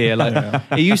 disappear. Like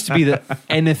it used to be that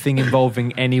anything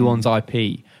involving anyone's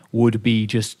IP would be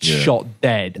just shot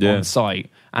dead on site.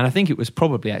 And I think it was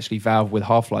probably actually Valve with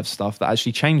Half-Life stuff that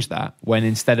actually changed that, when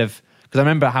instead of, because I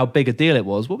remember how big a deal it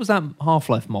was. What was that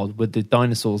Half-Life mod with the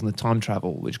dinosaurs and the time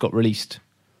travel, which got released?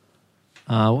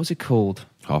 What was it called?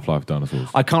 Half-Life Dinosaurs.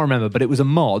 I can't remember, but it was a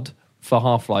mod for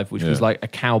Half-Life, which was like a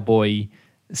cowboy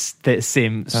sim,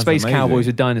 Sounds space amazing. cowboys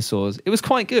with dinosaurs. It was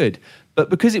quite good. But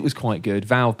because it was quite good,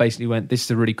 Valve basically went, this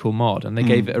is a really cool mod. And they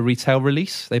gave it a retail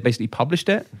release. They basically published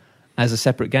it as a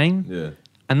separate game. Yeah.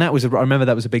 And I remember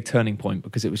that was a big turning point,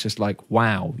 because it was just like,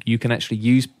 wow, you can actually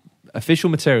use official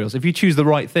materials. If you choose the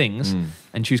right things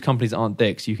and choose companies that aren't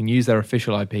dicks, you can use their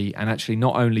official IP and actually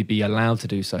not only be allowed to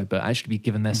do so, but actually be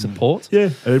given their support. Yeah.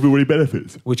 And everybody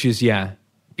benefits. Which is,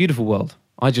 beautiful world.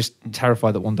 I just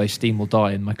terrified that one day Steam will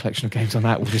die and my collection of games on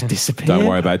that will just disappear. Don't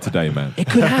worry about it today, man. It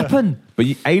could happen. But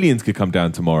aliens could come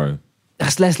down tomorrow.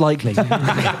 That's less likely. Well,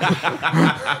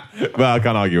 I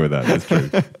can't argue with that. That's true.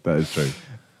 That is true.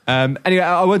 Anyway,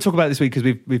 I won't talk about it this week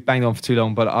because we've banged on for too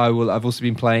long, but I've also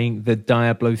been playing the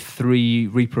Diablo 3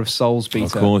 Reaper of Souls beta.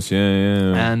 Of course, yeah.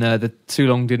 And the too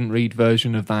long didn't read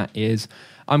version of that is,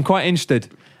 I'm quite interested.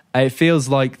 It feels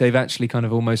like they've actually kind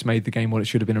of almost made the game what it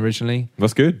should have been originally,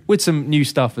 That's good. with some new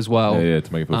stuff as well. Yeah,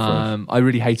 to make it feel fresh. I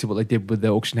really hated what they did with the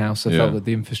auction house. I felt that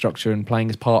the infrastructure and playing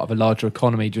as part of a larger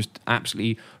economy just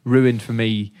absolutely ruined for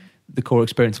me the core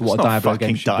experience of what a Diablo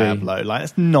game should Diablo. be. Like,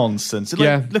 it's nonsense.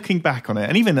 Like, looking back on it,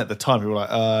 and even at the time, people were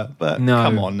like, but no.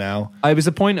 Come on now. It was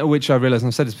a point at which I realised, and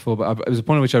I've said this before, but it was a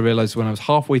point at which I realised when I was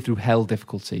halfway through Hell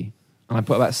difficulty, and I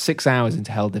put about 6 hours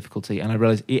into Hell difficulty, and I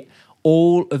realised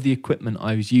all of the equipment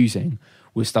I was using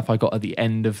was stuff I got at the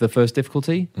end of the first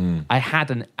difficulty.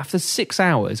 After 6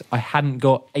 hours, I hadn't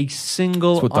got a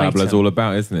single That's what Diablo's all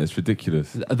about, isn't it? It's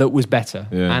ridiculous. That was better.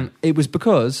 Yeah. And it was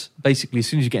because, basically, as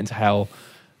soon as you get into Hell,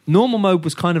 normal mode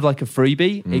was kind of like a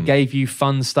freebie. It gave you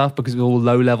fun stuff because it was all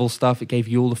low-level stuff. It gave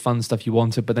you all the fun stuff you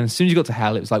wanted. But then as soon as you got to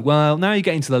Hell, it was like, well, now you're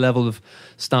getting to the level of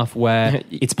stuff where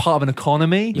it's part of an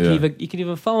economy. You can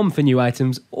either farm for new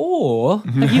items, or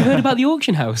have you heard about the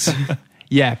auction house?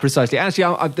 Yeah, precisely. Actually,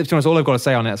 to be honest, all I've got to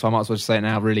say on it, so I might as well just say it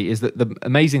now, really, is that the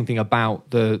amazing thing about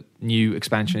the new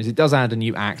expansion is it does add a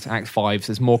new Act 5, so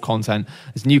there's more content.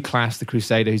 There's a new class, the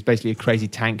Crusader, who's basically a crazy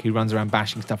tank who runs around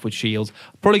bashing stuff with shields.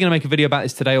 Probably going to make a video about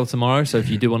this today or tomorrow, so if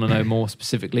you do want to know more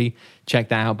specifically, check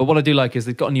that out. But what I do like is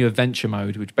they've got a new adventure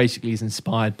mode, which basically is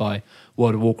inspired by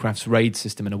World of Warcraft's raid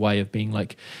system in a way of being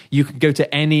like, you can go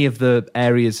to any of the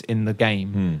areas in the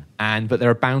game, but there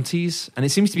are bounties, and it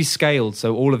seems to be scaled,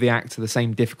 so all of the acts are the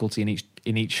same difficulty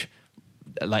in each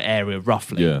like area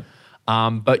roughly. Yeah.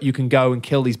 But you can go and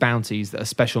kill these bounties that are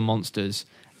special monsters,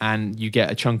 and you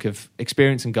get a chunk of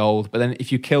experience and gold. But then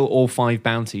if you kill all 5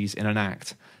 bounties in an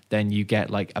act, then you get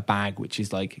like a bag which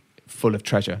is like full of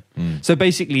treasure. So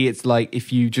basically it's like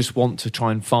if you just want to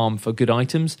try and farm for good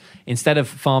items, instead of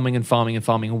farming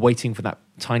and waiting for that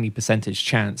tiny percentage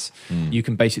chance, you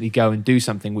can basically go and do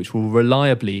something which will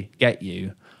reliably get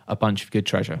you a bunch of good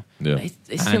treasure. Yeah.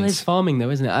 It still is farming, though,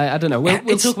 isn't it? I don't know.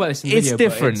 We'll talk about this in the video. It's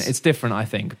different. It's different, I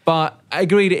think. But I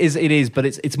agree it is, but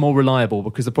it's more reliable,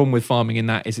 because the problem with farming in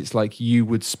that is it's like you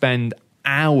would spend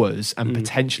hours and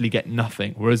potentially get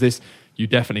nothing, whereas this, you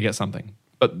definitely get something.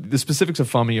 But the specifics of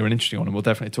farming are an interesting one, and we'll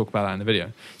definitely talk about that in the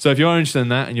video. So if you're interested in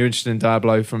that, and you're interested in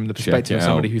Diablo from the perspective of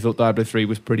somebody who thought Diablo 3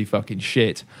 was pretty fucking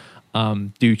shit,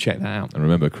 do check that out. And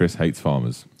remember, Chris hates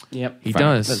farmers. Yep. He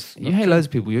does. You hate loads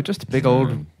of people. You're just a big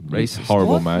old racist.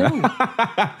 Horrible What? man.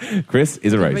 No. Chris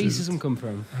is a Where racist. did racism come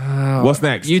from? What's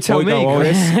next? You tell me,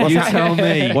 Chris. You tell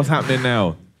me. What's happening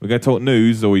now? We're going to talk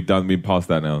news, or we done been past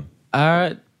that now?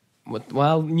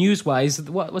 Well, news-wise,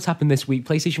 what's happened this week?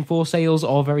 PlayStation 4 sales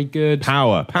are very good.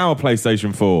 Power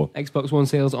PlayStation 4. Xbox One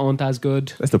sales aren't as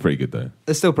good. They're still pretty good though.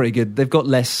 They're still pretty good. They've got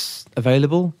less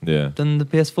available than the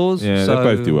PS4s. Yeah, so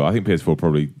they both do well. I think PS4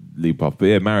 probably leap off. But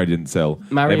yeah, Mario didn't sell.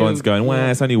 Everyone's going, well,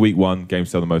 it's only week 1.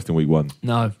 Games sell the most in week 1.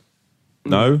 No.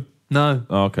 No? No.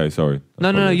 Oh, okay, sorry.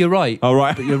 No, you're right. Oh,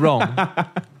 right. But you're wrong.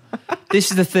 This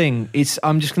is the thing.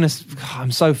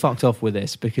 I'm so fucked off with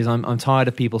this, because I'm tired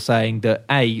of people saying that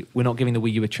A, we're not giving the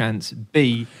Wii U a chance.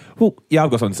 B, well, yeah, I've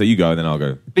got something to say. You go, and then I'll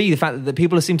go. B, the fact that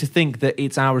people seem to think that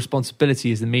it's our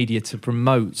responsibility as the media to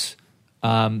promote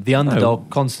the underdog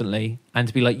constantly, and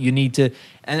to be like, you need to,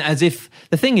 and as if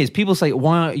the thing is, people say,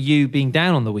 why aren't you being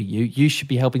down on the Wii U? You should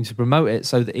be helping to promote it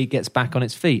so that it gets back on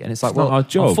its feet. And it's like, not our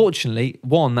job. Unfortunately,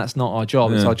 one, that's not our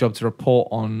job. It's our job to report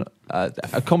on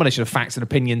a combination of facts and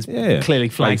opinions clearly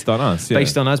flagged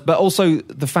based on us, but also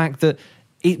the fact that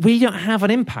we don't have an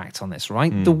impact on this,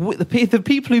 right? The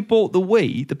people who bought the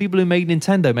Wii, the people who made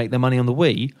Nintendo make their money on the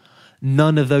Wii,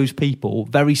 none of those people,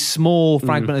 very small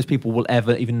fragment of those people, will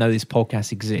ever even know this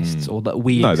podcast exists or that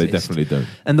we exist. No, they definitely don't.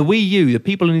 And the Wii U, the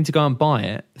people who need to go and buy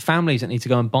it, families that need to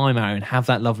go and buy Mario and have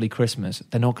that lovely Christmas,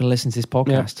 they're not going to listen to this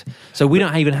podcast. Yeah. So we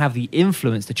don't even have the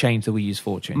influence to change the Wii U's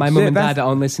fortunes. My mum and dad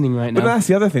aren't listening right now. But that's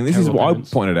the other thing. This is what I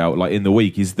pointed out like in the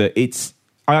week, is that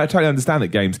I totally understand that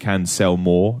games can sell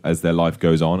more as their life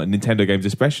goes on, and Nintendo games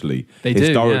especially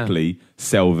historically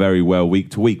sell very well week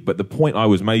to week. But the point I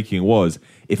was making was,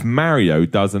 if Mario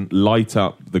doesn't light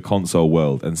up the console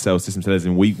world and sell system sellers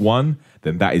in week 1,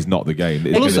 then that is not the game.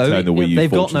 It's going to turn the Wii U they've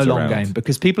got no long around. game,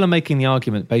 because people are making the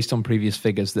argument based on previous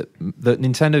figures that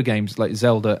Nintendo games like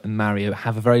Zelda and Mario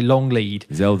have a very long lead,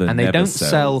 and they don't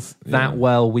sell that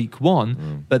well week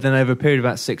 1, but then over a period of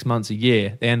about 6 months, a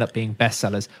year, they end up being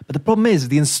bestsellers. But the problem is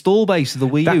the install base of the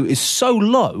Wii U is so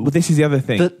low. Well, this is the other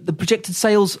thing. That the projected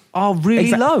sales are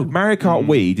really low. Mario Kart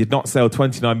Wii did not sell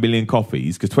 29 million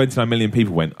copies because 29 million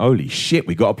people went, holy shit,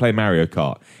 we got to play Mario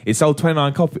Kart. It sold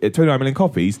 29 million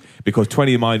copies because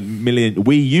 29 million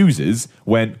Wii users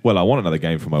went, well, I want another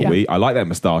game for my Wii. I like that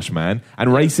moustache man,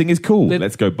 and racing is cool.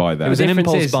 Let's go buy that. It was an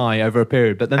impulse buy over a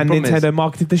period, but then Nintendo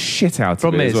marketed the shit out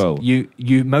of it as well.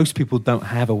 Most people don't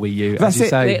have a Wii U. That's as you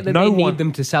say. They need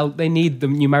them to sell. They need the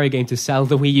new Mario game to sell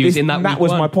the Wii U's in that. That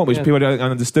was my point, which people don't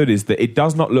understood, is that it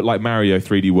does not look like Mario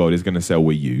 3D World is going to sell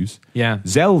Wii U's. Yeah.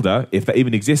 Zelda, if that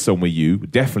even exists on Wii U,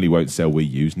 definitely won't sell Wii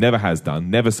U's. Never has done.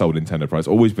 Never sold Nintendo price.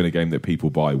 always been a game that people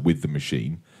buy with the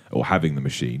machine or having the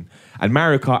machine. And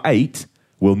Mario Kart 8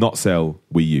 will not sell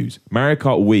Wii U's. Mario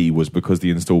Kart Wii was because the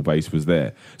install base was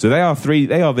there. So they are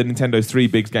the Nintendo's 3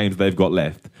 big games they've got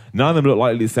left. None of them look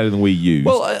likely to sell in the Wii U's.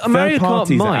 Well, Mario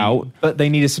Kart might, out, but they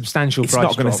need a substantial price drop.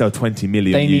 It's not going to sell 20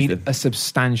 million. They need a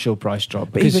substantial price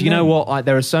drop. Because you know what?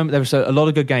 There are a lot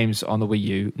of good games on the Wii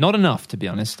U. Not enough, to be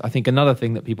honest. I think another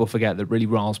thing that people forget that really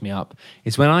riles me up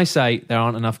is when I say there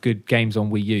aren't enough good games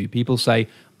on Wii U, people say,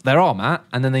 there are, Matt,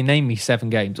 and then they name me 7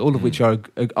 games, all of which are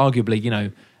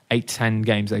arguably, 8 to 10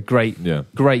 games. They're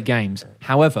great games.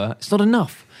 However, it's not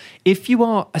enough. If you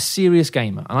are a serious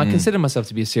gamer, and I consider myself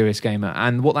to be a serious gamer,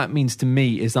 and what that means to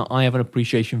me is that I have an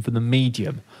appreciation for the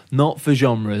medium, not for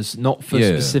genres, not for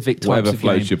specific types of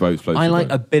games. I like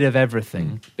a bit of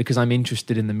everything because I'm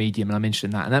interested in the medium and I'm interested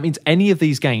in that. And that means any of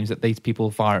these games that these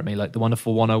people fire at me, like The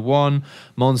Wonderful 101,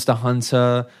 Monster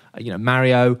Hunter,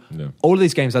 Mario, all of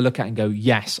these games I look at and go,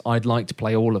 yes, I'd like to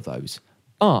play all of those.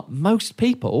 But most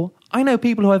people, I know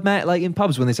people who I've met like in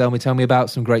pubs when they tell me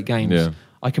about some great games. Yeah.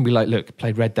 I can be like, look,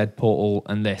 played Red Dead, Portal,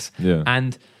 and this. Yeah.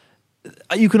 And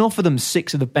you can offer them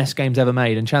 6 of the best games ever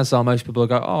made, and chances are most people will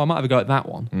go, I might have a go at that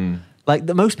one.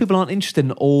 Like, most people aren't interested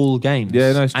in all games.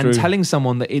 Yeah, no, it's true. And telling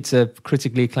someone that it's a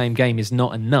critically acclaimed game is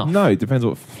not enough. No, it depends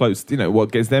what floats,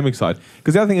 what gets them excited.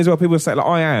 Because the other thing is, people say, like,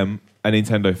 I am a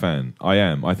Nintendo fan. I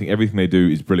am. I think everything they do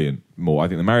is brilliant. I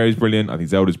think the Mario is brilliant. I think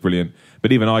Zelda's brilliant.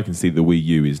 But even I can see the Wii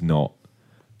U is not.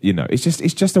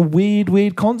 It's just a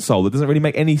weird console that doesn't really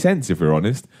make any sense, if we're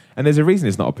honest. And there's a reason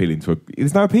it's not appealing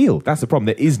there's no appeal. That's the problem.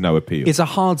 There is no appeal. It's a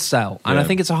hard sell. And I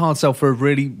think it's a hard sell for a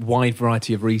really wide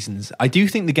variety of reasons. I do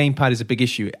think the gamepad is a big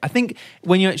issue. I think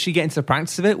when you actually get into the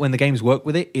practice of it, when the games work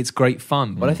with it, it's great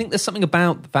fun. But I think there's something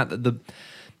about the fact that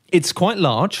it's quite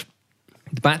large.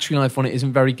 The battery life on it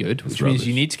isn't very good, which means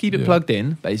you need to keep it plugged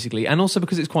in, basically. And also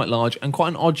because it's quite large and quite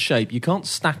an odd shape, you can't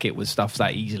stack it with stuff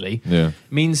that easily. Yeah. It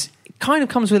means it kind of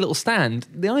comes with a little stand.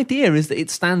 The idea is that it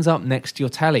stands up next to your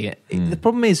telly. The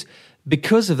problem is,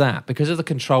 because of that, because of the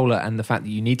controller and the fact that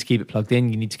you need to keep it plugged in,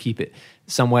 you need to keep it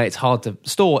somewhere it's hard to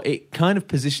store, it kind of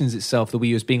positions itself, the Wii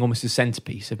U, as being almost a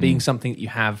centerpiece, of being something that you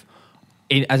have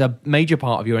as a major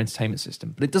part of your entertainment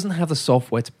system, but it doesn't have the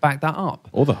software to back that up.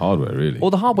 Or the hardware, really. Or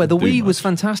the hardware. The Wii was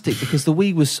fantastic because the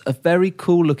Wii was a very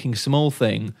cool-looking small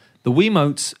thing. The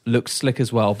Wiimotes looked slick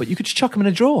as well, but you could just chuck them in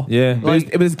a drawer. Yeah,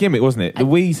 it was a gimmick, wasn't it? The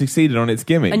Wii succeeded on its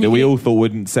gimmick that we all thought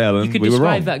wouldn't sell, and we were wrong. You could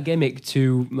describe that gimmick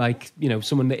to,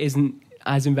 someone that isn't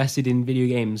as invested in video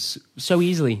games so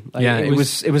easily. It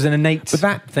was an innate thing.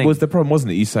 But that was the problem,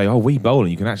 wasn't it? You say, Wii bowling,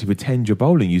 you can actually pretend you're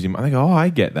bowling using... I think, I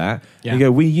get that. Yeah. You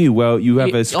go, Wii U, well, you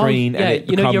have a screen and it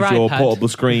becomes your portable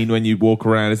screen when you walk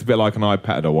around. It's a bit like an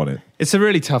iPad, I want it. It's a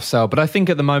really tough sell, but I think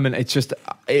at the moment it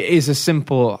is as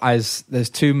simple as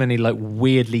there's too many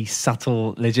weirdly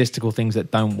subtle logistical things that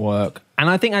don't work. And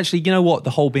I think actually, you know what, the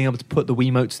whole being able to put the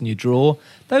Wiimotes in your drawer,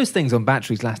 those things on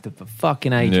batteries lasted for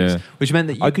fucking ages, which meant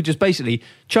that you could just basically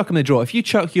chuck them in a drawer. If you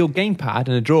chuck your gamepad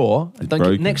in a drawer,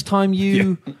 next time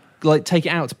you... take it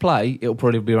out to play, it'll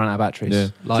probably be run out of batteries. Yeah.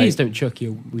 Please don't chuck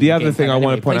your Wii The other thing I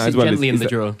want to point out as well is in the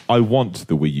drawer. I want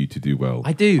the Wii U to do well.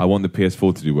 I do. I want the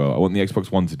PS4 to do well. I want the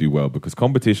Xbox One to do well because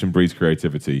competition breeds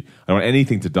creativity. I don't want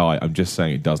anything to die. I'm just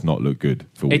saying it does not look good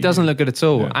for Wii U. It doesn't look good at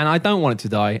all. Yeah. And I don't want it to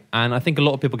die. And I think a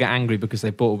lot of people get angry because they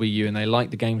bought a Wii U and they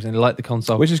like the games and they like the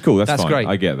console. Which is cool. That's fine. Great.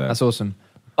 I get that. That's awesome.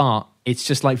 But it's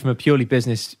just from a purely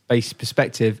business-based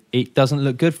perspective, it doesn't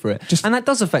look good for it. And that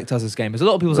does affect us as gamers. A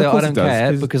lot of people say, I don't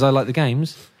care because I like the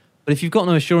games. But if you've got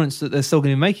no assurance that they're still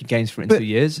going to be making games for it in 2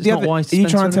 years, it's not wise to spend. Are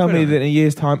you trying to tell me that in a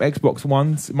year's time, Xbox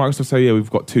One's, Microsoft say,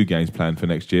 we've got 2 games planned for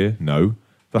next year? No.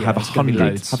 They'll have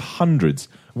hundreds.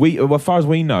 As far as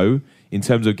we know, in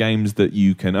terms of games that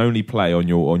you can only play on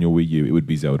your Wii U, it would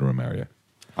be Zelda or Mario.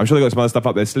 I'm sure they've got some other stuff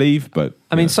up their sleeve, but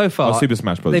so far Super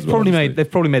Smash Bros. They've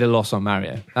probably made a loss on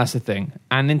Mario. That's the thing.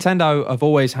 And Nintendo have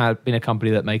always been a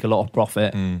company that make a lot of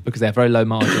profit because they have very low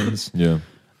margins. Yeah.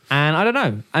 And I don't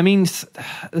know. I mean,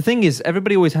 the thing is,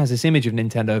 everybody always has this image of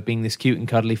Nintendo of being this cute and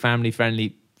cuddly,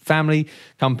 family-friendly family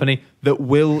company that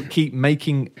will keep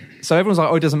making... So everyone's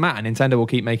like, it doesn't matter. Nintendo will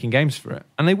keep making games for it.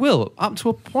 And they will, up to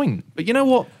a point. But you know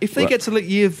what? If they get to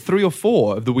year 3 or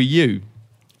 4 of the Wii U,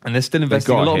 and they're still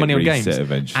investing a lot of money on games,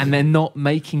 eventually. and they're not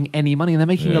making any money, and they're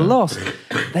making a loss,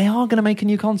 they are going to make a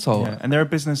new console. Yeah. And they're a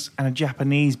business, and a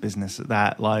Japanese business at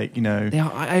that. They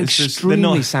are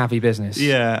extremely savvy business.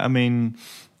 Yeah, I mean...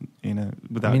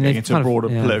 without getting into a broader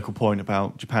political point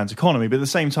about Japan's economy. But at the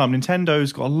same time,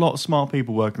 Nintendo's got a lot of smart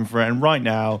people working for it, and right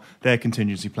now their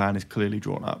contingency plan is clearly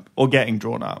drawn up or getting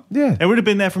drawn up. Yeah, it would have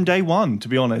been there from day one, to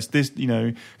be honest. This,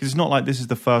 because it's not like this is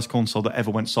the first console that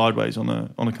ever went sideways on a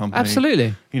company.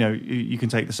 Absolutely. You can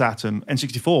take the Saturn,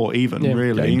 N64, even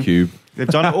really. GameCube. They've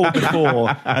done it all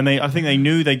before, and I think they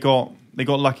knew they got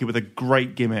lucky with a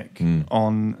great gimmick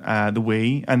on the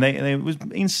Wii, and it was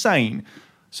insane.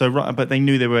 So, but they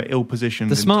knew they were ill-positioned.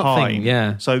 The smart in time. thing,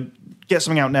 yeah. So get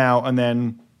something out now, and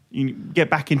then you get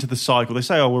back into the cycle. They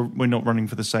say, "Oh, we're not running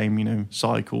for the same,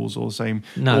 cycles or the same."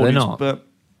 No, audience, they're not.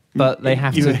 But they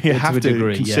have to. You have to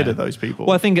degree, consider those people.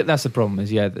 Well, I think that's the problem. Is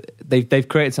they've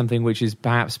created something which is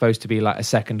perhaps supposed to be like a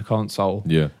second console.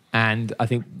 Yeah. And I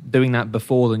think doing that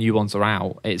before the new ones are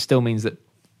out, it still means that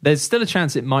there's still a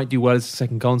chance it might do well as a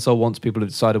second console once people have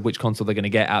decided which console they're going to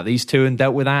get out of these two and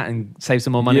dealt with that and save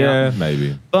some more money. Yeah,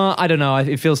 maybe. But I don't know.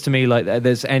 It feels to me like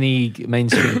there's any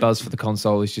mainstream buzz for the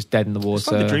console is just dead in the water.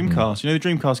 It's like the Dreamcast. The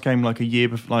Dreamcast came like a year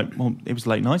before. It was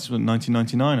late 90s,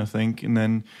 1999, I think, and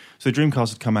then so the Dreamcast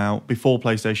had come out before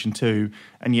PlayStation 2,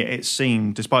 and yet it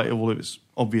seemed, despite all of its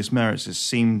obvious merits, it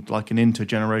seemed like an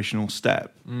intergenerational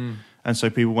step. And so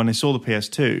people, when they saw the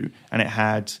PS2 and it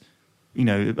had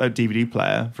a DVD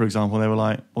player, for example, they were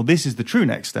like, well, this is the true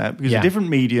next step because a different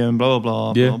medium, blah,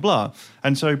 blah, blah, blah, blah.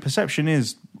 And so perception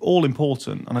is all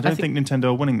important, and I don't think Nintendo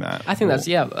are winning that. I think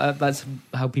that's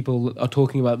how people are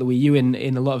talking about the Wii U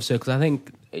in a lot of circles. I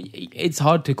think it's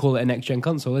hard to call it a next-gen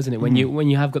console, isn't it? When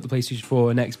you have got the PlayStation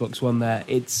 4 and Xbox One there,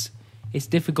 it's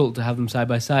difficult to have them side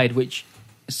by side, which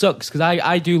sucks, because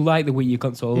I do like the Wii U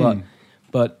console a lot,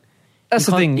 but that's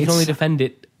the thing. You can only defend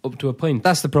it up to a point.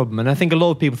 That's the problem, and I think a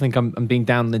lot of people think I'm being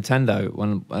down on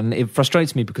Nintendo, and it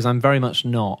frustrates me because I'm very much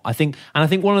not. I think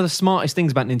one of the smartest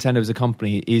things about Nintendo as a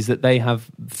company is that they have,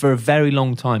 for a very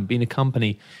long time, been a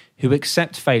company who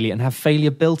accept failure and have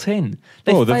failure built in.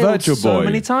 They've the failed Virtual so Boy.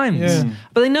 many times,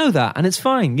 but they know that, and it's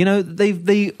fine.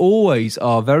 They always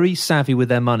are very savvy with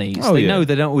their money. So they know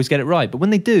they don't always get it right, but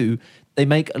when they do, they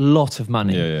make a lot of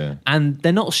money. And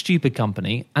they're not a stupid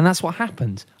company, and that's what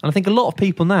happened. And I think a lot of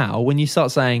people now, when you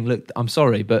start saying, look, I'm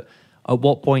sorry, but at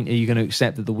what point are you going to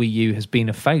accept that the Wii U has been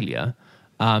a failure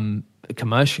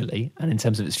commercially and in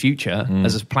terms of its future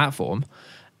as a platform?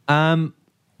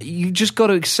 You just got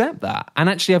to accept that. And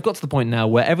actually, I've got to the point now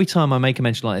where every time I make a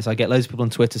mention like this, I get loads of people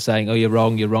on Twitter saying, oh, you're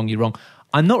wrong, you're wrong, you're wrong.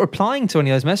 I'm not replying to any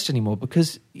of those messages anymore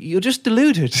because you're just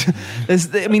deluded. This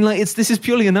is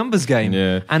purely a numbers game.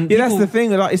 And that's the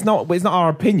thing. Like, it's not our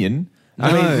opinion.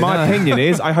 My opinion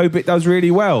is I hope it does really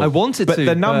well. I want it but to.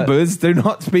 The numbers do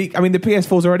not speak. I mean, the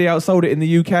PS4's already outsold it in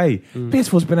the UK.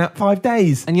 PS4's been out 5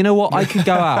 days. And you know what? I could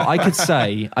go out. I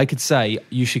could say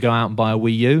you should go out and buy a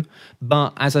Wii U.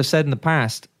 But as I've said in the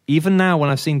past, even now when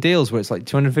I've seen deals where it's like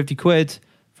 250 quid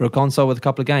for a console with a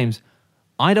couple of games,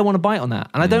 I don't want to bite on that,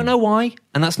 and I don't know why,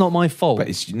 and that's not my fault. But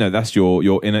that's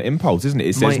your inner impulse, isn't it?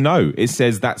 It says no. It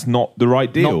says that's not the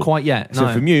right deal. Not quite yet. So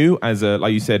from you, as a,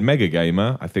 like you said, mega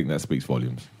gamer, I think that speaks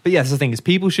volumes. But yes, the thing is,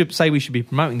 people should say we should be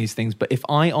promoting these things. But if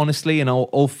I honestly and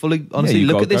I'll fully honestly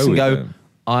look at this and go,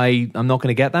 I'm not going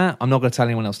to get that. I'm not going to tell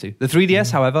anyone else to. The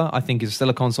 3DS, however, I think is still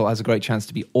a console that has a great chance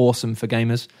to be awesome for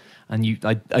gamers, and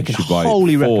I can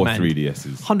wholly recommend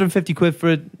 3DSs. 150 quid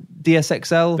for a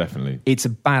DSXL. Definitely. It's a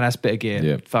badass bit of gear.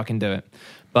 Yeah. Fucking do it.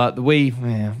 But the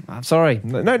Wii, I'm sorry.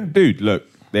 No, dude, look.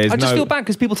 I just feel bad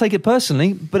because people take it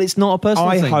personally, but it's not a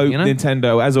personal thing. I hope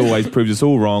Nintendo, as always, proves us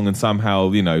all wrong and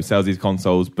somehow, sells these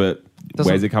consoles, but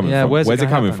where's it coming from? Where's it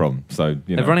coming from? So,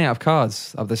 they're running out of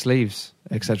cards up their sleeves,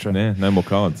 etc. Yeah, no more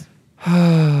cards.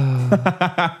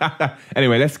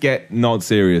 Anyway, let's get not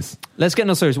serious.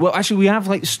 Well, actually, we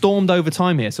have stormed over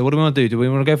time here. So what do we want to do? Do we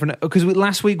want to go for because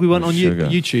last week we went on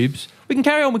YouTube's. We can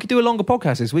carry on. We could do a longer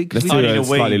podcast this week. Let's do a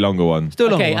slightly longer one. Let's do a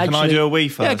longer one. Can I do a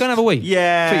Wii first? Yeah, go and have a Wii.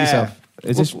 Yeah. Treat yourself.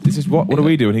 Is this what do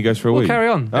we do when he goes for a Wii? We'll carry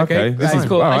on. Okay. This is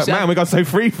cool. All right, man, we got so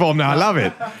freeform now. I love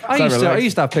it. I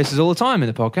used to have pisses all the time in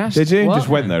the podcast. Did you? What? Just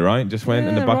went though, right? Just went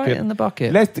in the bucket. Right in the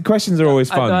bucket. The questions are always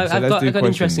fun. I've got an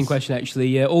interesting question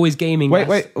actually. Always Gaming. Wait.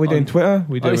 Are we doing Twitter?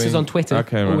 This is on Twitter.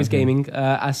 Okay. Always Gaming.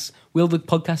 Asks, will the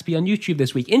podcast be on YouTube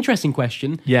this week? Interesting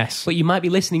question. Yes. But you might be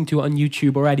listening to it on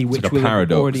YouTube already, which will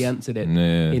have already answered it.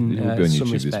 In some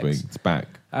YouTube respects. This week. It's back.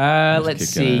 Let's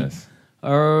see.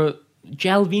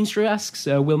 Jal Veenstra asks,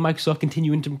 will Microsoft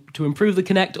continue to improve the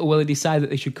Kinect, or will they decide that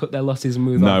they should cut their losses and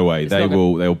move on? No way.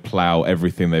 They'll plough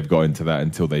everything they've got into that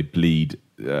until they bleed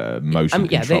motion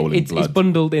control and blood. It's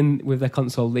bundled in with their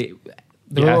console.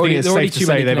 I think it's safe to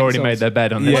say they've already made their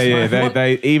bed on this.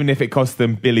 They even if it costs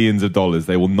them billions of dollars,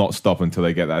 they will not stop until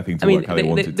they get that thing to work how they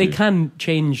want it to. They can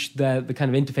change the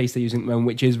kind of interface they're using at the moment,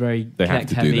 which is very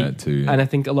Kinect heavy. Do that too, yeah. And I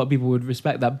think a lot of people would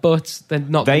respect that, but they're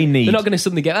not. They're not going to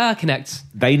suddenly get Kinect.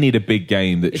 They need a big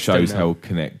game that shows how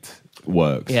Kinect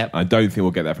works. Yep. I don't think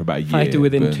we'll get that for about a year. Fighter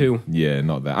Within 2. Yeah,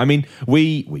 not that. I mean,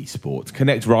 Wii Sports,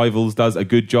 Kinect Rivals does a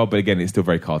good job, but again, it's still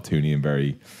very cartoony and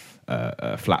very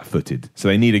flat-footed. So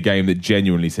they need a game that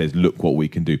genuinely says, look what we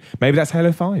can do. Maybe that's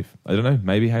Halo 5. I don't know.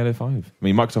 Maybe Halo 5. I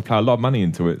mean, Microsoft plow a lot of money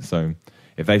into it, so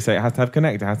if they say it has to have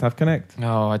Kinect, it has to have Kinect.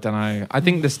 No, I don't know. I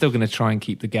think they're still going to try and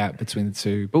keep the gap between the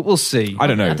two, but we'll see. I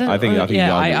don't know.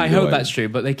 I hope that's true,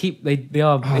 but they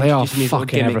are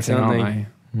fucking everything, aren't they?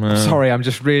 Sorry, I'm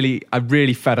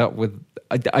really fed up with.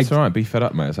 It's all right, be fed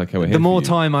up, mate. It's okay. We're here the more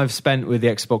time I've spent with the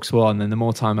Xbox One and the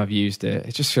more time I've used it,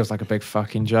 it just feels like a big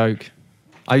fucking joke.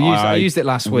 I used it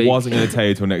last week. I wasn't going to tell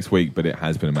you till next week, but it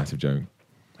has been a massive joke.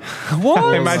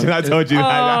 What? Imagine I told you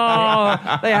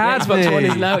that. They had Xbox One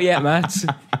isn't out yet, Matt.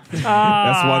 That's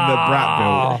one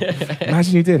that Brat built.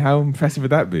 Imagine you did. How impressive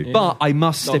would that be? But I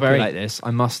must stipulate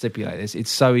this.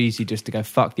 It's so easy just to go,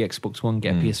 fuck the Xbox One,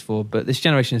 get a PS4. But this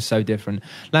generation is so different.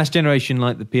 Last generation,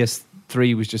 like the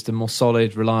PS3 was just a more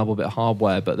solid, reliable bit of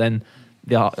hardware. But then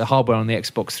the hardware on the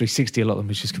Xbox 360, a lot of them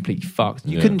was just completely fucked.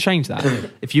 You couldn't change that.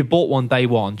 If you bought one day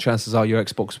one, chances are your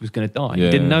Xbox was going to die.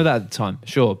 You didn't know that at the time,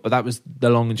 sure, but that was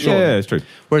the long and short. Yeah, it's true.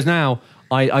 Whereas now,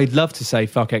 I'd love to say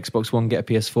fuck Xbox One, get a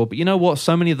PS4, but you know what?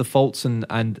 So many of the faults and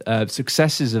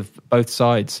successes of both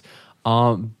sides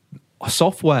are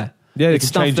software. Yeah, they can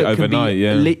change it overnight.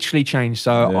 Literally change.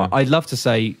 So I'd love to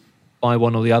say buy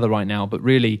one or the other right now, but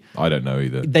really I don't know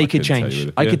either. They could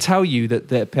change. I could tell you that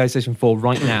the PlayStation 4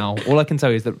 right now, all I can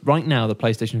tell you is that right now the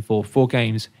PlayStation 4 for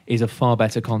games is a far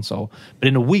better console. But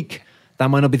in a week, that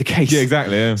might not be the case. Yeah,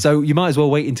 exactly. Yeah. So you might as well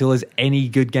wait until there's any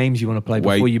good games you want to play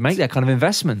before you make that kind of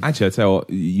investment. Actually, I tell you what,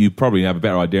 you probably have a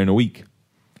better idea in a week.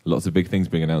 Lots of big things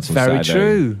being announced on Very Saturday.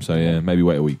 true. So yeah, maybe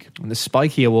wait a week. And the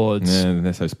Spiky Awards. Yeah,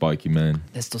 they're so spiky, man.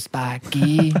 They're so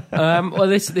spiky. Well,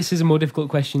 this is a more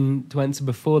difficult question to answer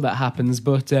before that happens,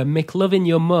 but McLovin,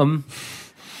 your mum...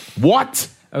 What?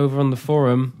 Over on the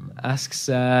forum asks,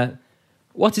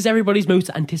 what is everybody's most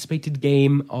anticipated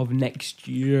game of next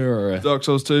year? Dark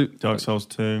Souls 2. Dark Souls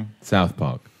 2. South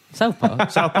Park. South Park?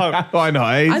 South Park. Why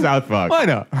not, eh? South Park. Why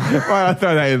not? Why not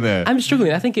throw that in there? I'm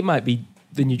struggling. I think it might be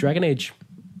the new Dragon Age,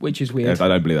 which is weird. Yes, I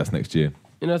don't believe that's next year.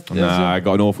 You know, I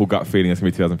got an awful gut feeling it's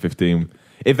going to be 2015.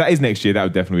 If that is next year, that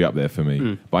would definitely be up there for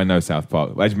me. But I know South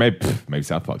Park. Maybe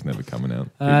South Park's never coming out.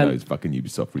 Who knows? Fucking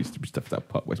Ubisoft released stuff South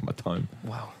Park. Waste my time.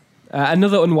 Wow.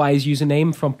 Another unwise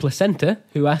username from Placenta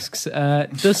who asks,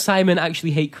 does Simon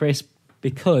actually hate Chris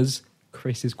because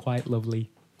Chris is quite lovely?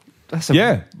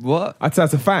 What?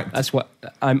 That's a fact. That's what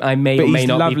I may but or may he's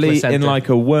not lovely be Placenta. in like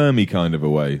a wormy kind of a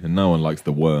way, and no one likes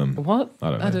the worm. What?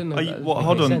 I don't know.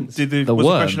 Hold on. Sense. Was the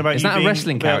worm. question about Is you that a being,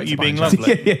 wrestling about character you being by chance?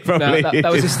 lovely? Yeah, probably. No,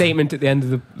 that was a statement at the end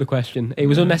of the question. It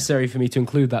was unnecessary for me to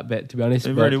include that bit, to be honest.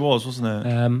 It really was, wasn't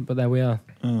it? But there we are.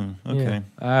 Oh, okay.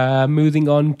 Yeah. Moving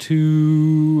on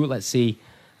to, let's see.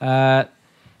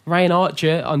 Ryan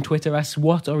Archer on Twitter asks,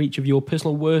 what are each of your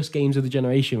personal worst games of the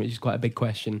generation? Which is quite a big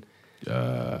question.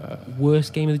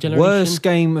 Worst game of the generation? Worst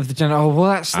game of the generation. Oh, well,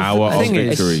 that's the Hour of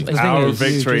Victory. Hour of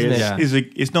Victory is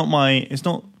it's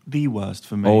not the worst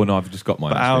for me. Oh no, I've just got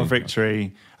mine. But Hour of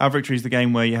Victory is the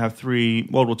game where you have 3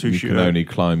 World War II you shooter. can only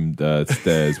climb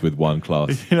stairs with one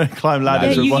class. Climb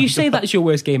ladders. Yeah, with one you say that's your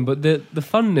worst game, but the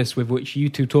funness with which you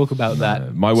two talk about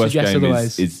that my worst suggests game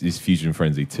otherwise. is Fusion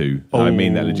Frenzy 2. And I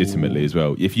mean that legitimately as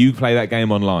well. If you play that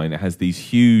game online, it has these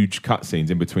huge cutscenes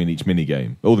in between each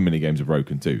minigame. All the minigames are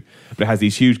broken too. But it has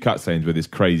these huge cutscenes where this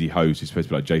crazy host, who's supposed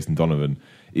to be like Jason Donovan,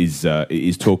 is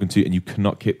talking to you, and you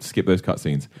cannot skip those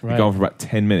cutscenes. Right. You go on for about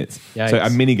 10 minutes. Yikes. So a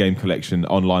minigame collection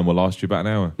online will last you about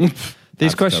an hour.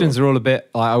 These questions are all a bit,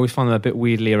 I always find them a bit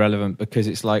weirdly irrelevant because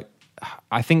it's like,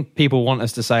 I think people want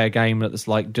us to say a game that's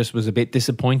like just was a bit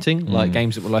disappointing, like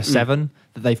games that were like 7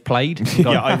 that they've played.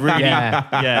 Halo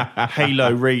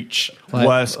Reach, Like,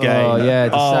 worst game.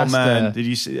 disaster. Man, did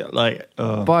you see it?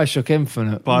 Bioshock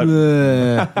Infinite.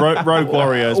 Rogue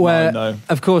Warrior is mine though.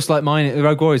 Of course, like mine,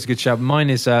 Rogue Warrior is a good shout. Mine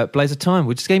is Blaze of Time,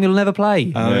 which is a game you'll never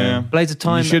play. Oh yeah. Blaze of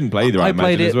Time. You shouldn't play either, I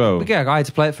played imagine, it as well. Yeah, I had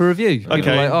to play it for review. People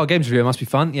Okay. were like, games review, it must be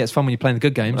fun. Yeah, it's fun when you're playing the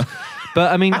good games.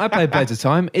 But I mean, I played Blaze of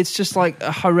Time. It's just like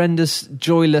a horrendous,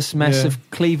 joyless mess of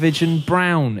cleavage and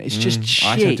brown. It's just shit.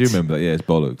 I do remember that. Yeah, it's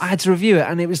bollocks. I had to review it,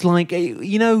 and it was like,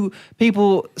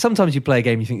 people. Sometimes you play a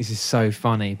game, you think this is so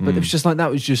funny, but it was just like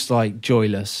that was just like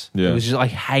joyless. Yeah. It was just I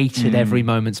hated every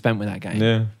moment spent with that game.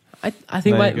 Yeah. I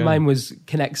think mine was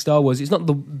Kinect Star Wars. It's not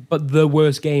the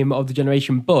worst game of the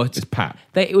generation, but it's Pat.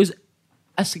 It was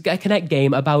a Kinect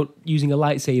game about using a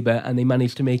lightsaber, and they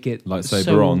managed to make it so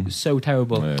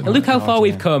terrible. Yeah. And look how far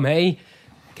we've come, hey?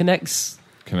 Kinect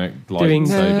doing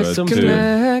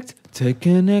Connect, take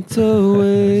Kinect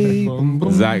away.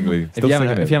 Exactly. If you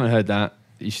haven't heard that,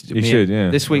 you should. Yeah.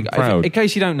 This week, in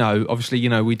case you don't know, obviously,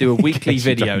 we do a weekly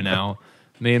video now.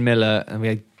 Me and Miller, and we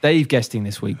had Dave guesting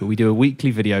this week, but we do a weekly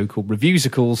video called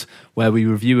Reviewsicles, where we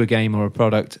review a game or a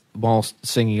product whilst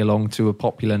singing along to a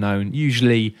popular known,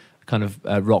 usually kind of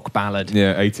rock ballad.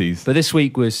 Yeah, 80s. But this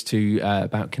week was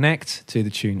about Kinect to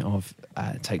the tune of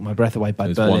Take My Breath Away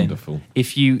by Berlin. Wonderful.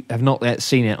 If you have not yet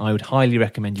seen it, I would highly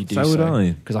recommend you do so. So would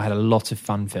I. Because I had a lot of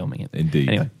fun filming it. Indeed.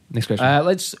 Anyway, next question.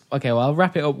 I'll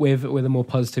wrap it up with a more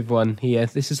positive one here.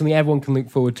 This is something everyone can look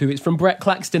forward to. It's from Brett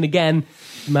Claxton again.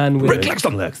 Man with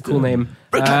a cool name.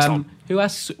 Who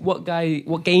asks, what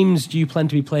games do you plan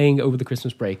to be playing over the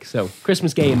Christmas break? So,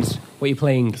 Christmas games, what are you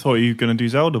playing? I thought you were going to do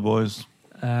Zelda, boys.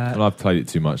 Well, I've played it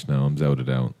too much now. I'm Zelda'd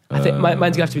out. I think mine's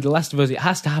going to have to be The Last of Us. It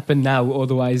has to happen now,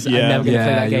 otherwise I'm never going to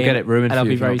play that game. You'll get it ruined and I'll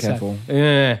be very careful.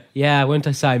 Yeah, won't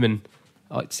I, Simon?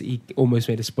 He almost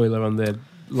made a spoiler on the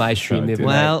live stream.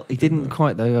 Well, he didn't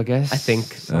quite, though, I guess. I think.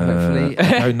 Hopefully.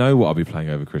 I don't know what I'll be playing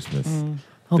over Christmas.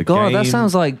 Oh, God, that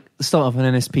sounds like the start of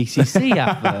an NSPCC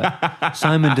advert.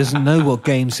 Simon doesn't know what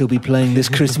games he'll be playing this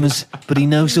Christmas, but he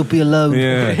knows he'll be alone.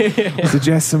 Yeah.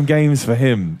 Suggest some games for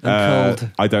him. Cold.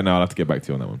 I don't know. I'll have to get back to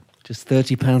you on that one. Just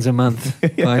 £30 a month.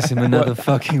 Buys him another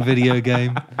fucking video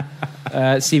game.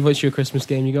 Steve, what's your Christmas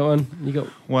game you got on? You got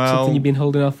something you've been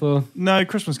holding off for? No,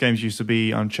 Christmas games used to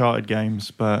be Uncharted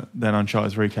games, but then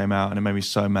Uncharted 3 came out and it made me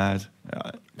so mad.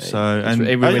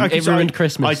 It ruined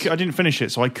Christmas. I didn't finish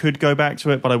it, so I could go back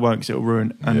to it, but I won't because it'll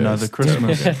ruin another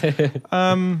Christmas.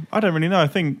 I don't really know. I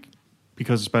think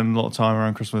because I spend a lot of time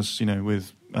around Christmas,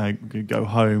 with go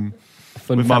home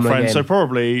with my friends. Game. So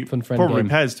probably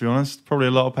Pez, to be honest. Probably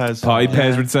a lot of Pez. Party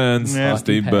Pez returns. Yeah.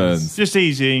 Steve Burns. Just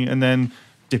easy, and then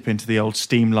dip into the old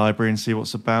Steam library and see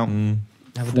what's about.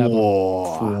 Have a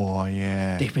dabble. Whoa,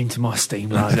 yeah. Dip into my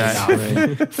Steam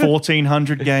library.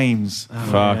 1,400 games.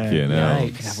 Fuck yeah.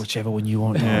 You can have whichever one you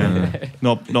want. Yeah.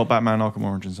 Not Batman Arkham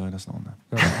Origins, though. That's not on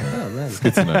there. It's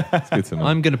good to know.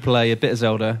 I'm going to play a bit of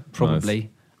Zelda, probably.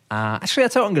 Nice. Actually, I'll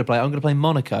tell you what I'm going to play. I'm going to play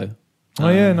Monaco. Oh,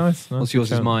 yeah, nice. What's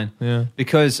yours is mine. Yeah.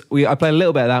 Because I played a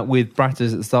little bit of that with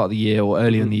Bratters at the start of the year or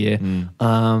earlier in the year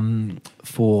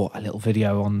for a little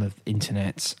video on the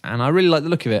internet. And I really like the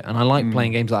look of it. And I like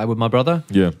playing games like that with my brother.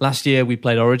 Yeah. Last year we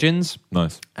played Origins.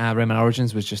 Nice. Rayman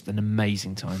Origins was just an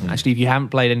amazing time. Actually, if you haven't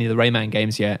played any of the Rayman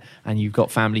games yet and you've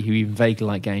got family who even vaguely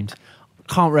like games,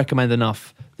 can't recommend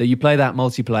enough that you play that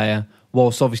multiplayer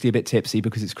whilst obviously a bit tipsy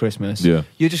because it's Christmas. Yeah.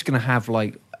 You're just going to have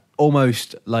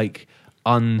almost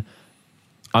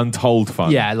untold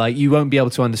fun. Yeah, you won't be able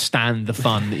to understand the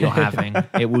fun that you're having.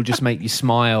 It will just make you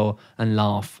smile and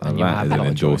laugh, and you'll have a lot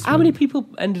of joy. How many people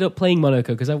ended up playing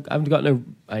Monaco? Because I've got no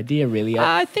idea really.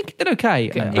 I think it did okay.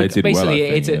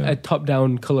 It's a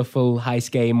top-down, colourful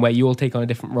heist game where you all take on a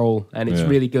different role, and it's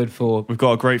really good for. We've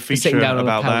got a great feature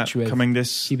about that coming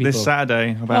this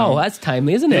Saturday. That's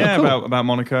timely, isn't it? Yeah, cool. about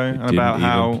Monaco and about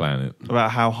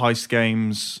how heist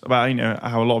games, about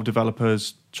how a lot of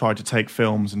developers try to take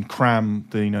films and cram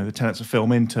the tenets of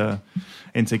film into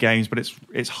games, but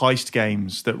it's heist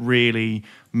games that really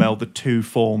meld the two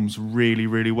forms really,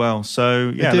 really well.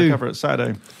 So look over it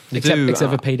Saturday. Except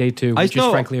for Payday 2, which is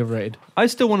frankly overrated. I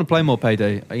still want to play more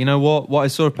Payday. You know what? What I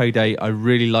saw of Payday, I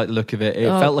really like the look of it. It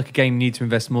felt like a game you need to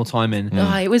invest more time in.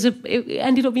 It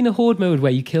ended up being a horde mode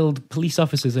where you killed police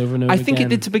officers over and over again. I think it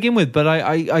did to begin with, but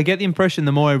I get the impression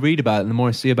the more I read about it and the more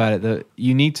I see about it that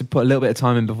you need to put a little bit of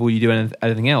time in before you do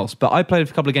anything else. But I played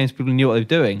a couple of games people knew what they were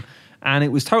doing, and it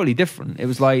was totally different. It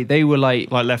was they were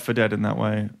like Left 4 Dead in that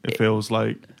way. It feels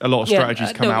like a lot of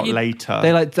strategies come out later.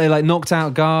 They knocked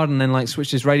out guard and then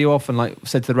switched his radio off and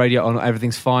said to the radio, "Oh,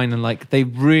 everything's fine." And they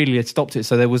really had stopped it.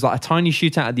 So there was a tiny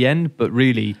shootout at the end, but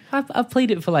really, I've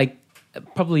played it for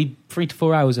probably 3 to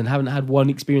 4 hours and haven't had one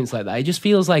experience like that. It just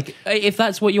feels like if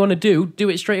that's what you want to do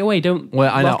it straight away. Don't.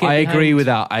 Well, I know. I agree with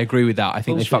that. I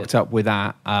think they fucked up with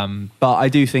that. But I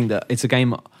do think that it's a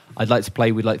game I'd like to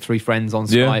play with 3 friends on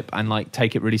Skype and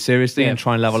take it really seriously and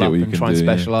try and level up and try and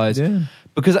specialise. Yeah.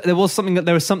 Because there was something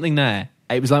there.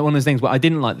 It was one of those things where I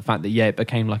didn't like the fact that it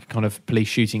became a kind of police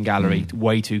shooting gallery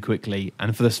way too quickly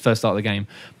and for the first start of the game.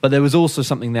 But there was also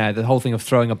something there, the whole thing of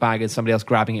throwing a bag at somebody else,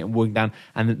 grabbing it and walking down,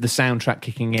 and the soundtrack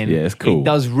kicking in. Yeah, it's cool. It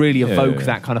does really evoke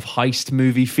that kind of heist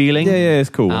movie feeling. Yeah, it's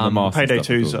cool. Payday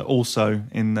 2's also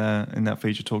in that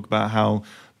feature talk about how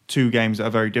 2 games that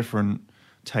are very different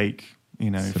take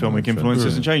filmic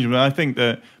influences and change them. And I think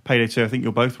that Payday 2, I think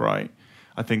you're both right.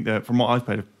 I think that from what I've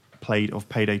played of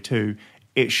Payday 2,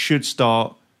 it should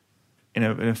start in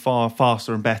a far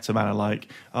faster and better manner. Like,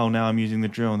 oh, now I'm using the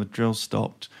drill and the drill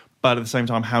stopped. But at the same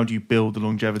time, how do you build the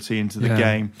longevity into the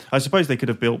game? I suppose they could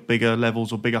have built bigger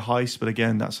levels or bigger heists, but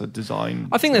again, that's a design.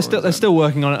 I think they're still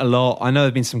working on it a lot. I know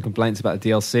there've been some complaints about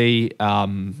the DLC.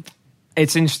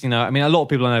 It's interesting, though. I mean, a lot of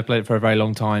people I know have played it for a very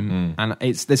long time, and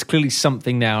there's clearly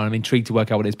something now, and I'm intrigued to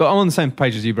work out what it is. But I'm on the same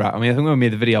page as you, Brad. I mean, I think when we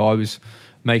made the video, I was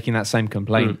making that same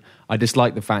complaint. I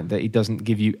dislike the fact that it doesn't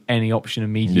give you any option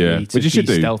immediately to be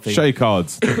stealthy. Show your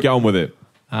cards. Get on with it.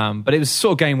 But it was the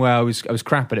sort of game where I was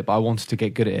crap at it, but I wanted to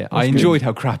get good at it. I enjoyed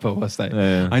how crap I was, though.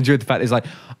 Yeah. I enjoyed the fact it's like,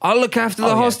 I'll look after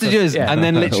the hostages. Yeah. And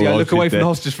then literally I look away from the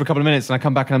hostages for a couple of minutes and I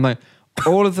come back and I'm like,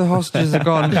 all of the hostages are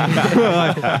gone.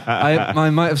 I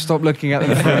might have stopped looking at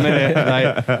them for a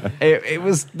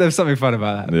minute. There's something fun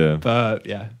about that. Yeah. But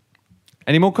yeah.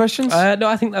 Any more questions? No,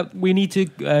 I think that we need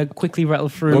to quickly rattle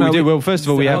through. Well, we do. Well, first of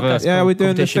all, we have we're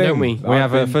doing the thing, don't we? We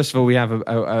have first of all, we have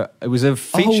it was a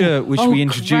feature which we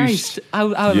introduced. How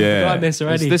have I forgotten this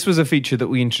already? This was a feature that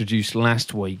we introduced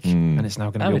last week, and it's now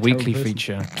going to be a weekly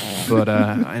feature. But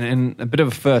and a bit of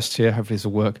a first here. Hopefully, this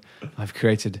will work. I've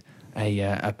created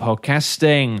a podcast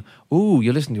sting. Ooh,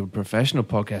 you're listening to a professional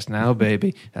podcast now,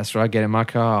 baby. That's right. Get in my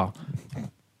car.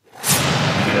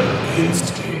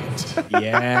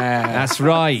 Yeah, that's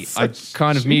right. I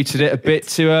kind of muted it a bit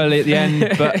too early at the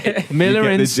end, but Miller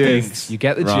Instinct. You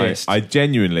get the gist. I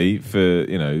genuinely, for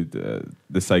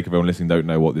the sake of everyone listening, don't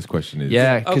know what this question is.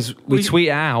 Yeah, because we tweet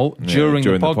out during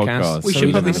the podcast. We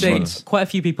should probably say quite a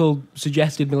few people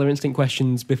suggested Miller Instinct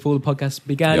questions before the podcast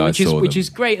began, which is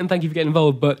great, and thank you for getting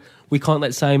involved. But we can't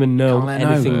let Simon know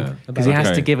anything because he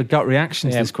has to give a gut reaction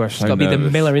to this question. It's got to be the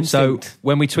Miller Instinct. So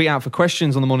when we tweet out for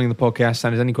questions on the morning of the podcast,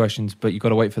 and there's any questions, but you've got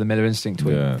to wait for the Miller Instinct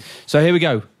tweet. Yeah. So here we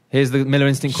go. Here's the Miller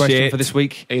Instinct question for this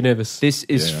week. Are you nervous? This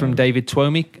is from David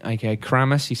Twomey, aka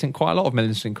Kramus. He sent quite a lot of Miller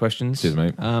Instinct questions. Cheers,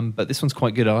 mate. But this one's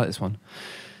quite good. I like this one.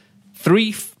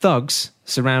 3 thugs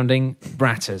surrounding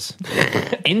Bratters.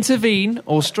 Intervene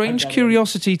or strange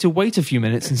curiosity to wait a few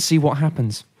minutes and see what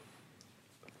happens.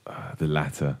 The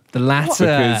latter. The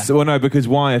latter. Because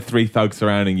why are 3 thugs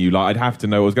surrounding you? Like, I'd have to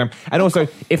know what's going on. And also,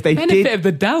 if they benefit of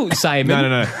the doubt, Simon.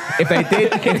 No.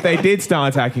 If they did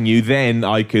start attacking you, then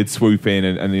I could swoop in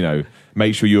and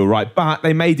make sure you were right. But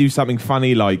they may do something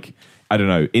funny like, I don't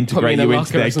know, integrate you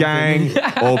into their gang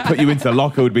or put you into the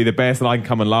locker would be the best, and I can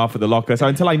come and laugh at the locker. So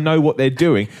until I know what they're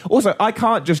doing. Also, I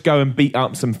can't just go and beat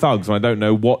up some thugs when I don't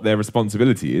know what their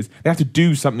responsibility is. They have to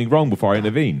do something wrong before I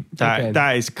intervene.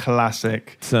 That is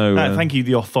classic. So thank you,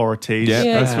 the authorities.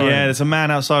 That's right. Yeah, there's a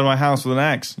man outside my house with an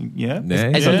axe.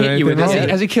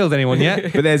 Has he killed anyone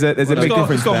yet? But there's a big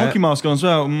difference. He's got a hockey mask on as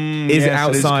well. Is it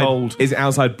outside? Is it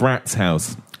outside Brat's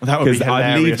house? That would be hilarious.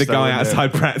 I'd leave the guy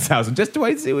outside Brat's house and just to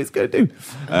wait to see what he's going to do.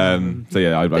 So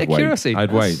yeah, I'd wait. Curiosity.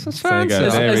 I'd wait. That's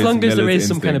as long as there is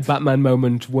some kind of Batman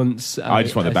moment once. I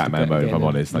just want the Batman moment, if I'm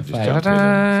honest. I just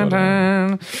jump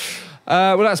in.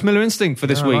 Well, that's Miller Instinct for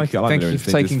this week. Thank you for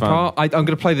taking part. I'm going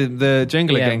to play the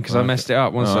jingle again because I messed it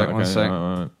up. One sec.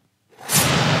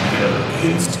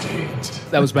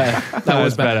 That was better.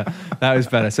 That was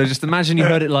better. So just imagine you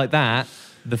heard it like that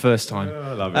the first time.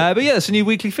 I love it. But yeah, it's a new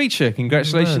weekly feature.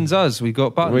 Congratulations, us. We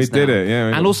got buttons. We did it,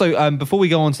 yeah. And also, before we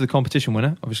go on to the competition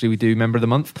winner, obviously we do Member of the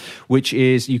Month, which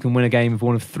is you can win a game of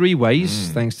one of 3 ways,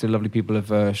 thanks to the lovely people of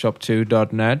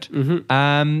shop2.net.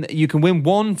 You can win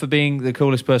 1 for being the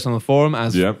coolest person on the forum,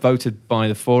 as voted by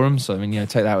the forum. So, I mean,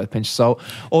 take that with a pinch of salt.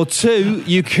 Or 2,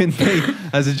 you can be,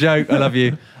 as a joke, I love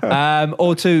you.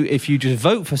 Or 2, if you just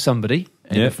vote for somebody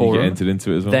in the forum, you get entered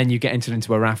into it as well. Then you get entered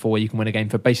into a raffle where you can win a game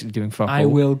for basically doing fuck all. I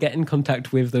will get in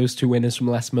contact with those 2 winners from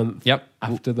last month.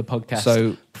 After the podcast.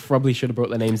 So probably should have brought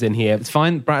their names in here. It's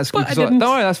fine. Brad's good. Don't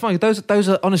worry, that's fine. Those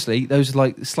are honestly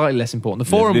like slightly less important. The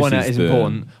forum winner is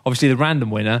important. Obviously, the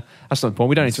random winner, that's not important.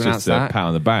 We don't need to announce that. Pat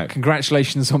on the back.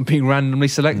 Congratulations on being randomly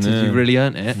selected. You really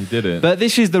earned it. You did it. But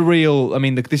this is the real. I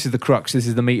mean, this is the crux. This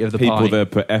is the meat of the pie. People that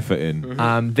put effort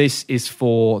in. This is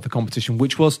for the competition,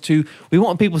 which was we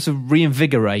want people to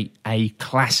reinvigorate a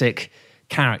classic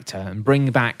character and bring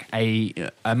back a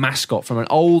mascot from an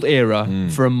old era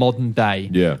for a modern day.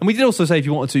 Yeah. And we did also say if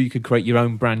you wanted to, you could create your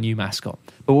own brand new mascot.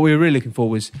 But what we were really looking for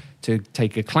was to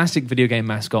take a classic video game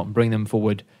mascot and bring them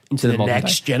forward into the modern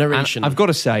next day. generation. And I've got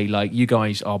to say, like, you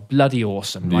guys are bloody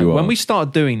awesome. Like, when we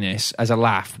started doing this as a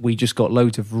laugh, we just got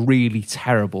loads of really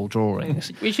terrible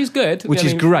drawings. Which is good. Which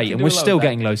is great. And we're still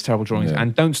getting loads of terrible drawings. Yeah.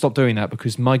 And don't stop doing that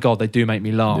because, my God, they do make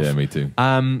me laugh. Yeah, me too.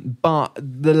 But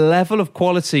the level of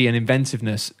quality and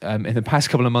inventiveness in the past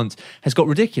couple of months has got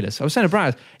ridiculous. I was saying to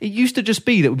Brad, it used to just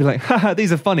be that we'd be like, haha,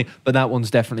 these are funny, but that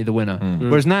one's definitely the winner.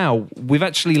 Whereas now, we've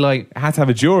actually, like... had to have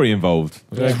a jury involved.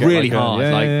 It's really hard.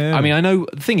 I mean, I know,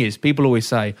 the thing is, people always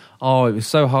say, oh, it was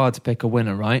so hard to pick a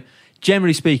winner, right?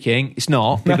 Generally speaking, it's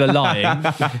not. People are lying.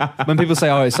 When people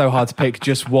say, oh, it's so hard to pick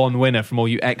just one winner from all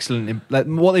you excellent... Like,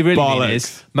 what they really mean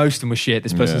is, most of them were shit.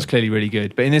 This person's clearly really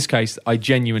good. But in this case, I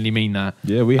genuinely mean that.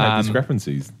 Yeah, we had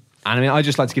discrepancies. And I mean, I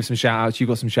just like to give some shout-outs. You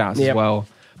got some shout-outs as well.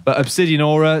 But Obsidian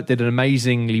Aura did an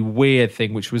amazingly weird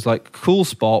thing, which was like Cool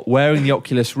Spot wearing the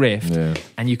Oculus Rift,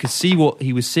 and you could see what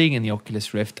he was seeing in the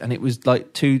Oculus Rift, and it was like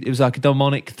a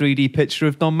demonic 3D picture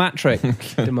of Don Matrick.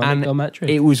 Demonic Don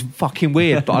Matrick. It was fucking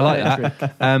weird, but I like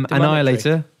that.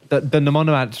 Annihilator, the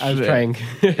Mnemonomat. I was trying.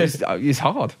 It's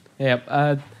hard. Yeah,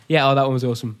 that one was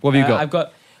awesome. What have you got? I've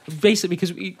got, basically,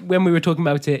 because when we were talking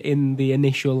about it in the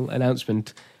initial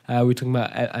announcement, we were talking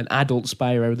about an adult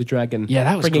Spyro the Dragon. Yeah,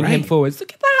 that was bringing great. him forwards.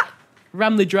 Look at that!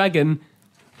 Ram the Dragon.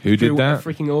 Who did that?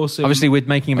 Freaking awesome. Obviously, we're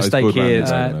making a mistake here.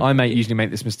 I usually make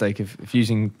this mistake if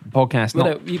using podcast.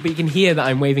 But you can hear that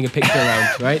I'm waving a picture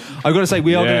around, right? I've got to say,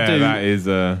 we are going to do. That is.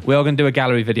 We are going to do a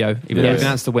gallery video, even though we've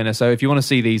announced the winner. So if you want to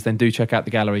see these, then do check out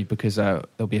the gallery because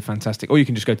there'll be a fantastic. Or you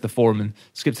can just go to the forum and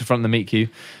skip to the front of the meet queue.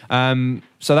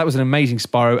 So that was an amazing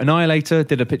Spyro. Annihilator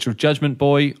did a picture of Judgment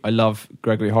Boy. I love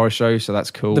Gregory Horror Show, so that's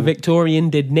cool. The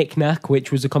Victorian did Knick Knack,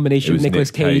 which was a combination of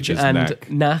Nicolas Cage and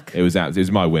Knack. It was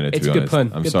my winner, to be honest. It's a good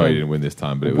pun. I'm sorry you didn't win this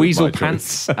time, but it was Weasel my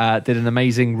Pants did an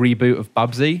amazing reboot of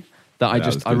Bubsy.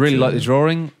 I really liked the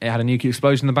drawing. It had a nuclear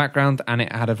explosion in the background, and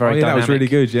it had a very dynamic... that was really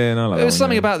good, yeah. No, there was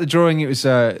something about the drawing. It was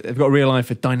they've got a real eye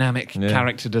for dynamic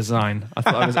character design. I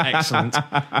thought that was excellent.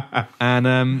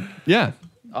 And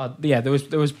there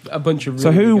was a bunch of.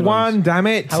 So who good won? ones. Damn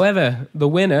it! However, the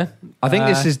winner. I think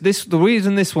the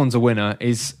reason this one's a winner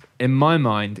is, in my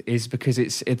mind, is because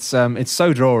it's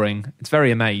so drawing. It's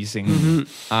very amazing.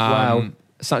 Mm-hmm. Wow,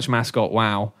 such mascot.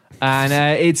 Wow. And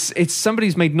it's somebody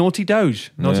who's made Naughty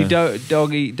Doge.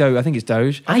 Doggy Doge. I think it's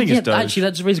Doge. I think it's Doge. Actually,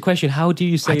 let's raise a question. How do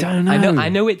you say... I don't know. I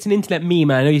know it's an internet meme.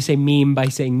 And I know you say meme by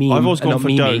saying meme. I've always gone for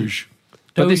meme. Doge.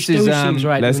 But this is seems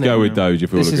right. Let's go with Doge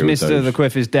if we all This is agree with Mr. Doge. The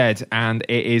Quiff is Dead, and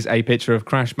it is a picture of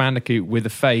Crash Bandicoot with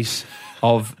the face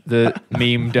of the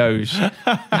meme Doge.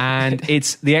 And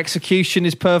the execution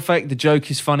is perfect, the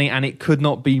joke is funny, and it could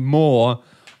not be more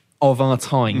of our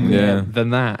time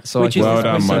than that. So well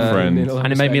done, my friend.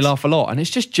 And it made me laugh a lot. And it's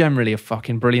just generally a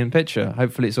fucking brilliant picture.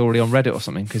 Hopefully it's already on Reddit or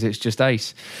something, because it's just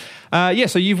ace.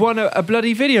 So you've won a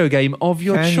bloody video game of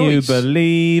your choice. Can you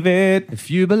believe it?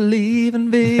 If you believe in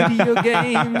video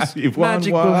games,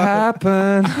 magic will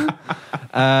happen.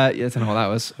 I don't know what that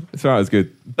was. It's all right, it was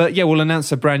good. But yeah, we'll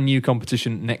announce a brand new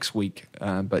competition next week.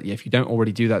 But yeah, if you don't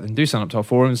already do that, then do sign up to our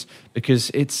forums, because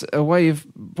it's a way of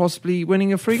possibly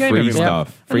winning a free game. Free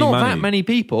stuff. And not money. that many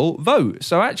people vote.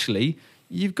 So actually,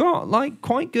 you've got like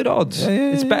quite good odds.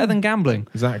 It's better than gambling.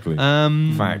 Exactly.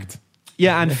 Fact.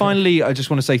 Yeah, and finally, I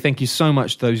just want to say thank you so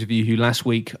much to those of you who last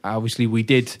week, obviously we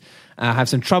did have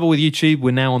some trouble with YouTube.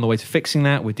 We're now on the way to fixing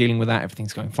that. We're dealing with that.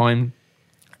 Everything's going fine.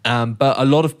 But a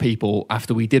lot of people,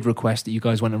 after we did request that you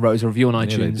guys went and wrote us a review on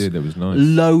iTunes. Yeah, they did. It was nice.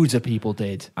 Loads of people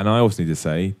did. And I also need to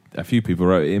say, a few people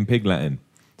wrote it in Pig Latin.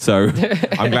 So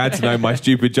I'm glad to know my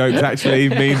stupid jokes actually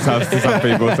mean stuff to some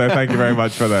people. So thank you very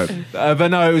much for that. But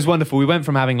no, it was wonderful. We went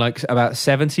from having like about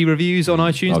 70 reviews on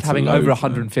iTunes to having over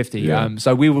 150. Yeah.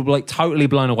 So we were like totally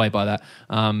blown away by that.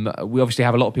 We obviously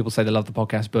have a lot of people say they love the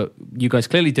podcast, but you guys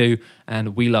clearly do,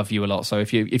 and we love you a lot. So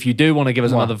if you do want to give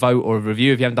us another vote or a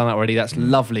review, if you haven't done that already, that's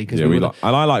lovely. Yeah,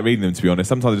 and I like reading them, to be honest.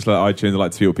 Sometimes I just like iTunes. I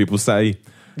like to see what people say.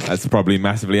 That's probably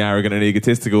massively arrogant and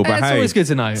egotistical, but it's always good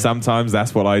to know. Sometimes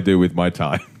that's what I do with my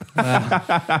time.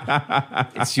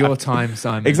 It's your time,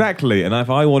 Simon. Exactly. And if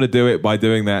I want to do it by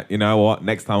doing that, you know what?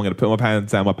 Next time I'm going to put my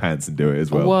pants down my pants and do it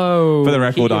as well. Whoa. For the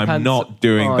record, I'm not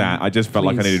doing on, that. I just felt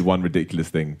like I please. needed one ridiculous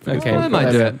thing. For Okay. I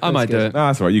might do it. I might do it. No,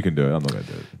 that's all right. You can do it. I'm not going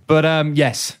to do it. But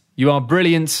yes, you are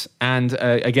brilliant. And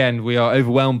again, we are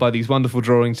overwhelmed by these wonderful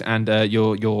drawings and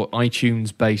your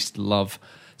iTunes-based love.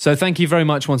 So thank you very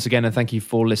much once again, and thank you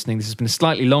for listening. This has been a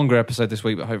slightly longer episode this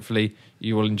week, but hopefully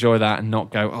you will enjoy that and not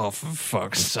go, oh, for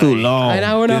fuck's sake. Too long. An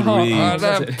hour and a half.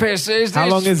 Oh, the pisses. How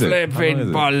long is it? Flipping How long is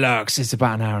it? bollocks. It's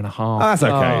about an hour and a half. Oh, that's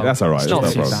okay. That's all right. not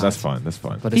That's, no too problem. bad. That's fine. That's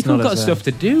fine. But it's People not got as, stuff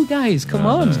to do, guys. Come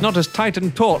on. It's not as tight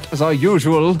and taut as our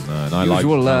usual. And I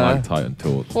like tight and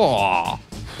taut.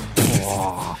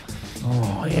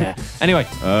 Oh, yeah. Anyway,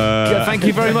 thank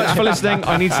you very much for listening.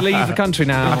 I need to leave the country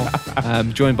now.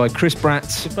 Joined by Chris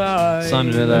Bratt, Bye.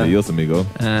 Simon Miller, Adios, amigo.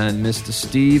 and Mr.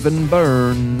 Stephen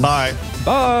Burns. Bye.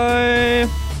 Bye.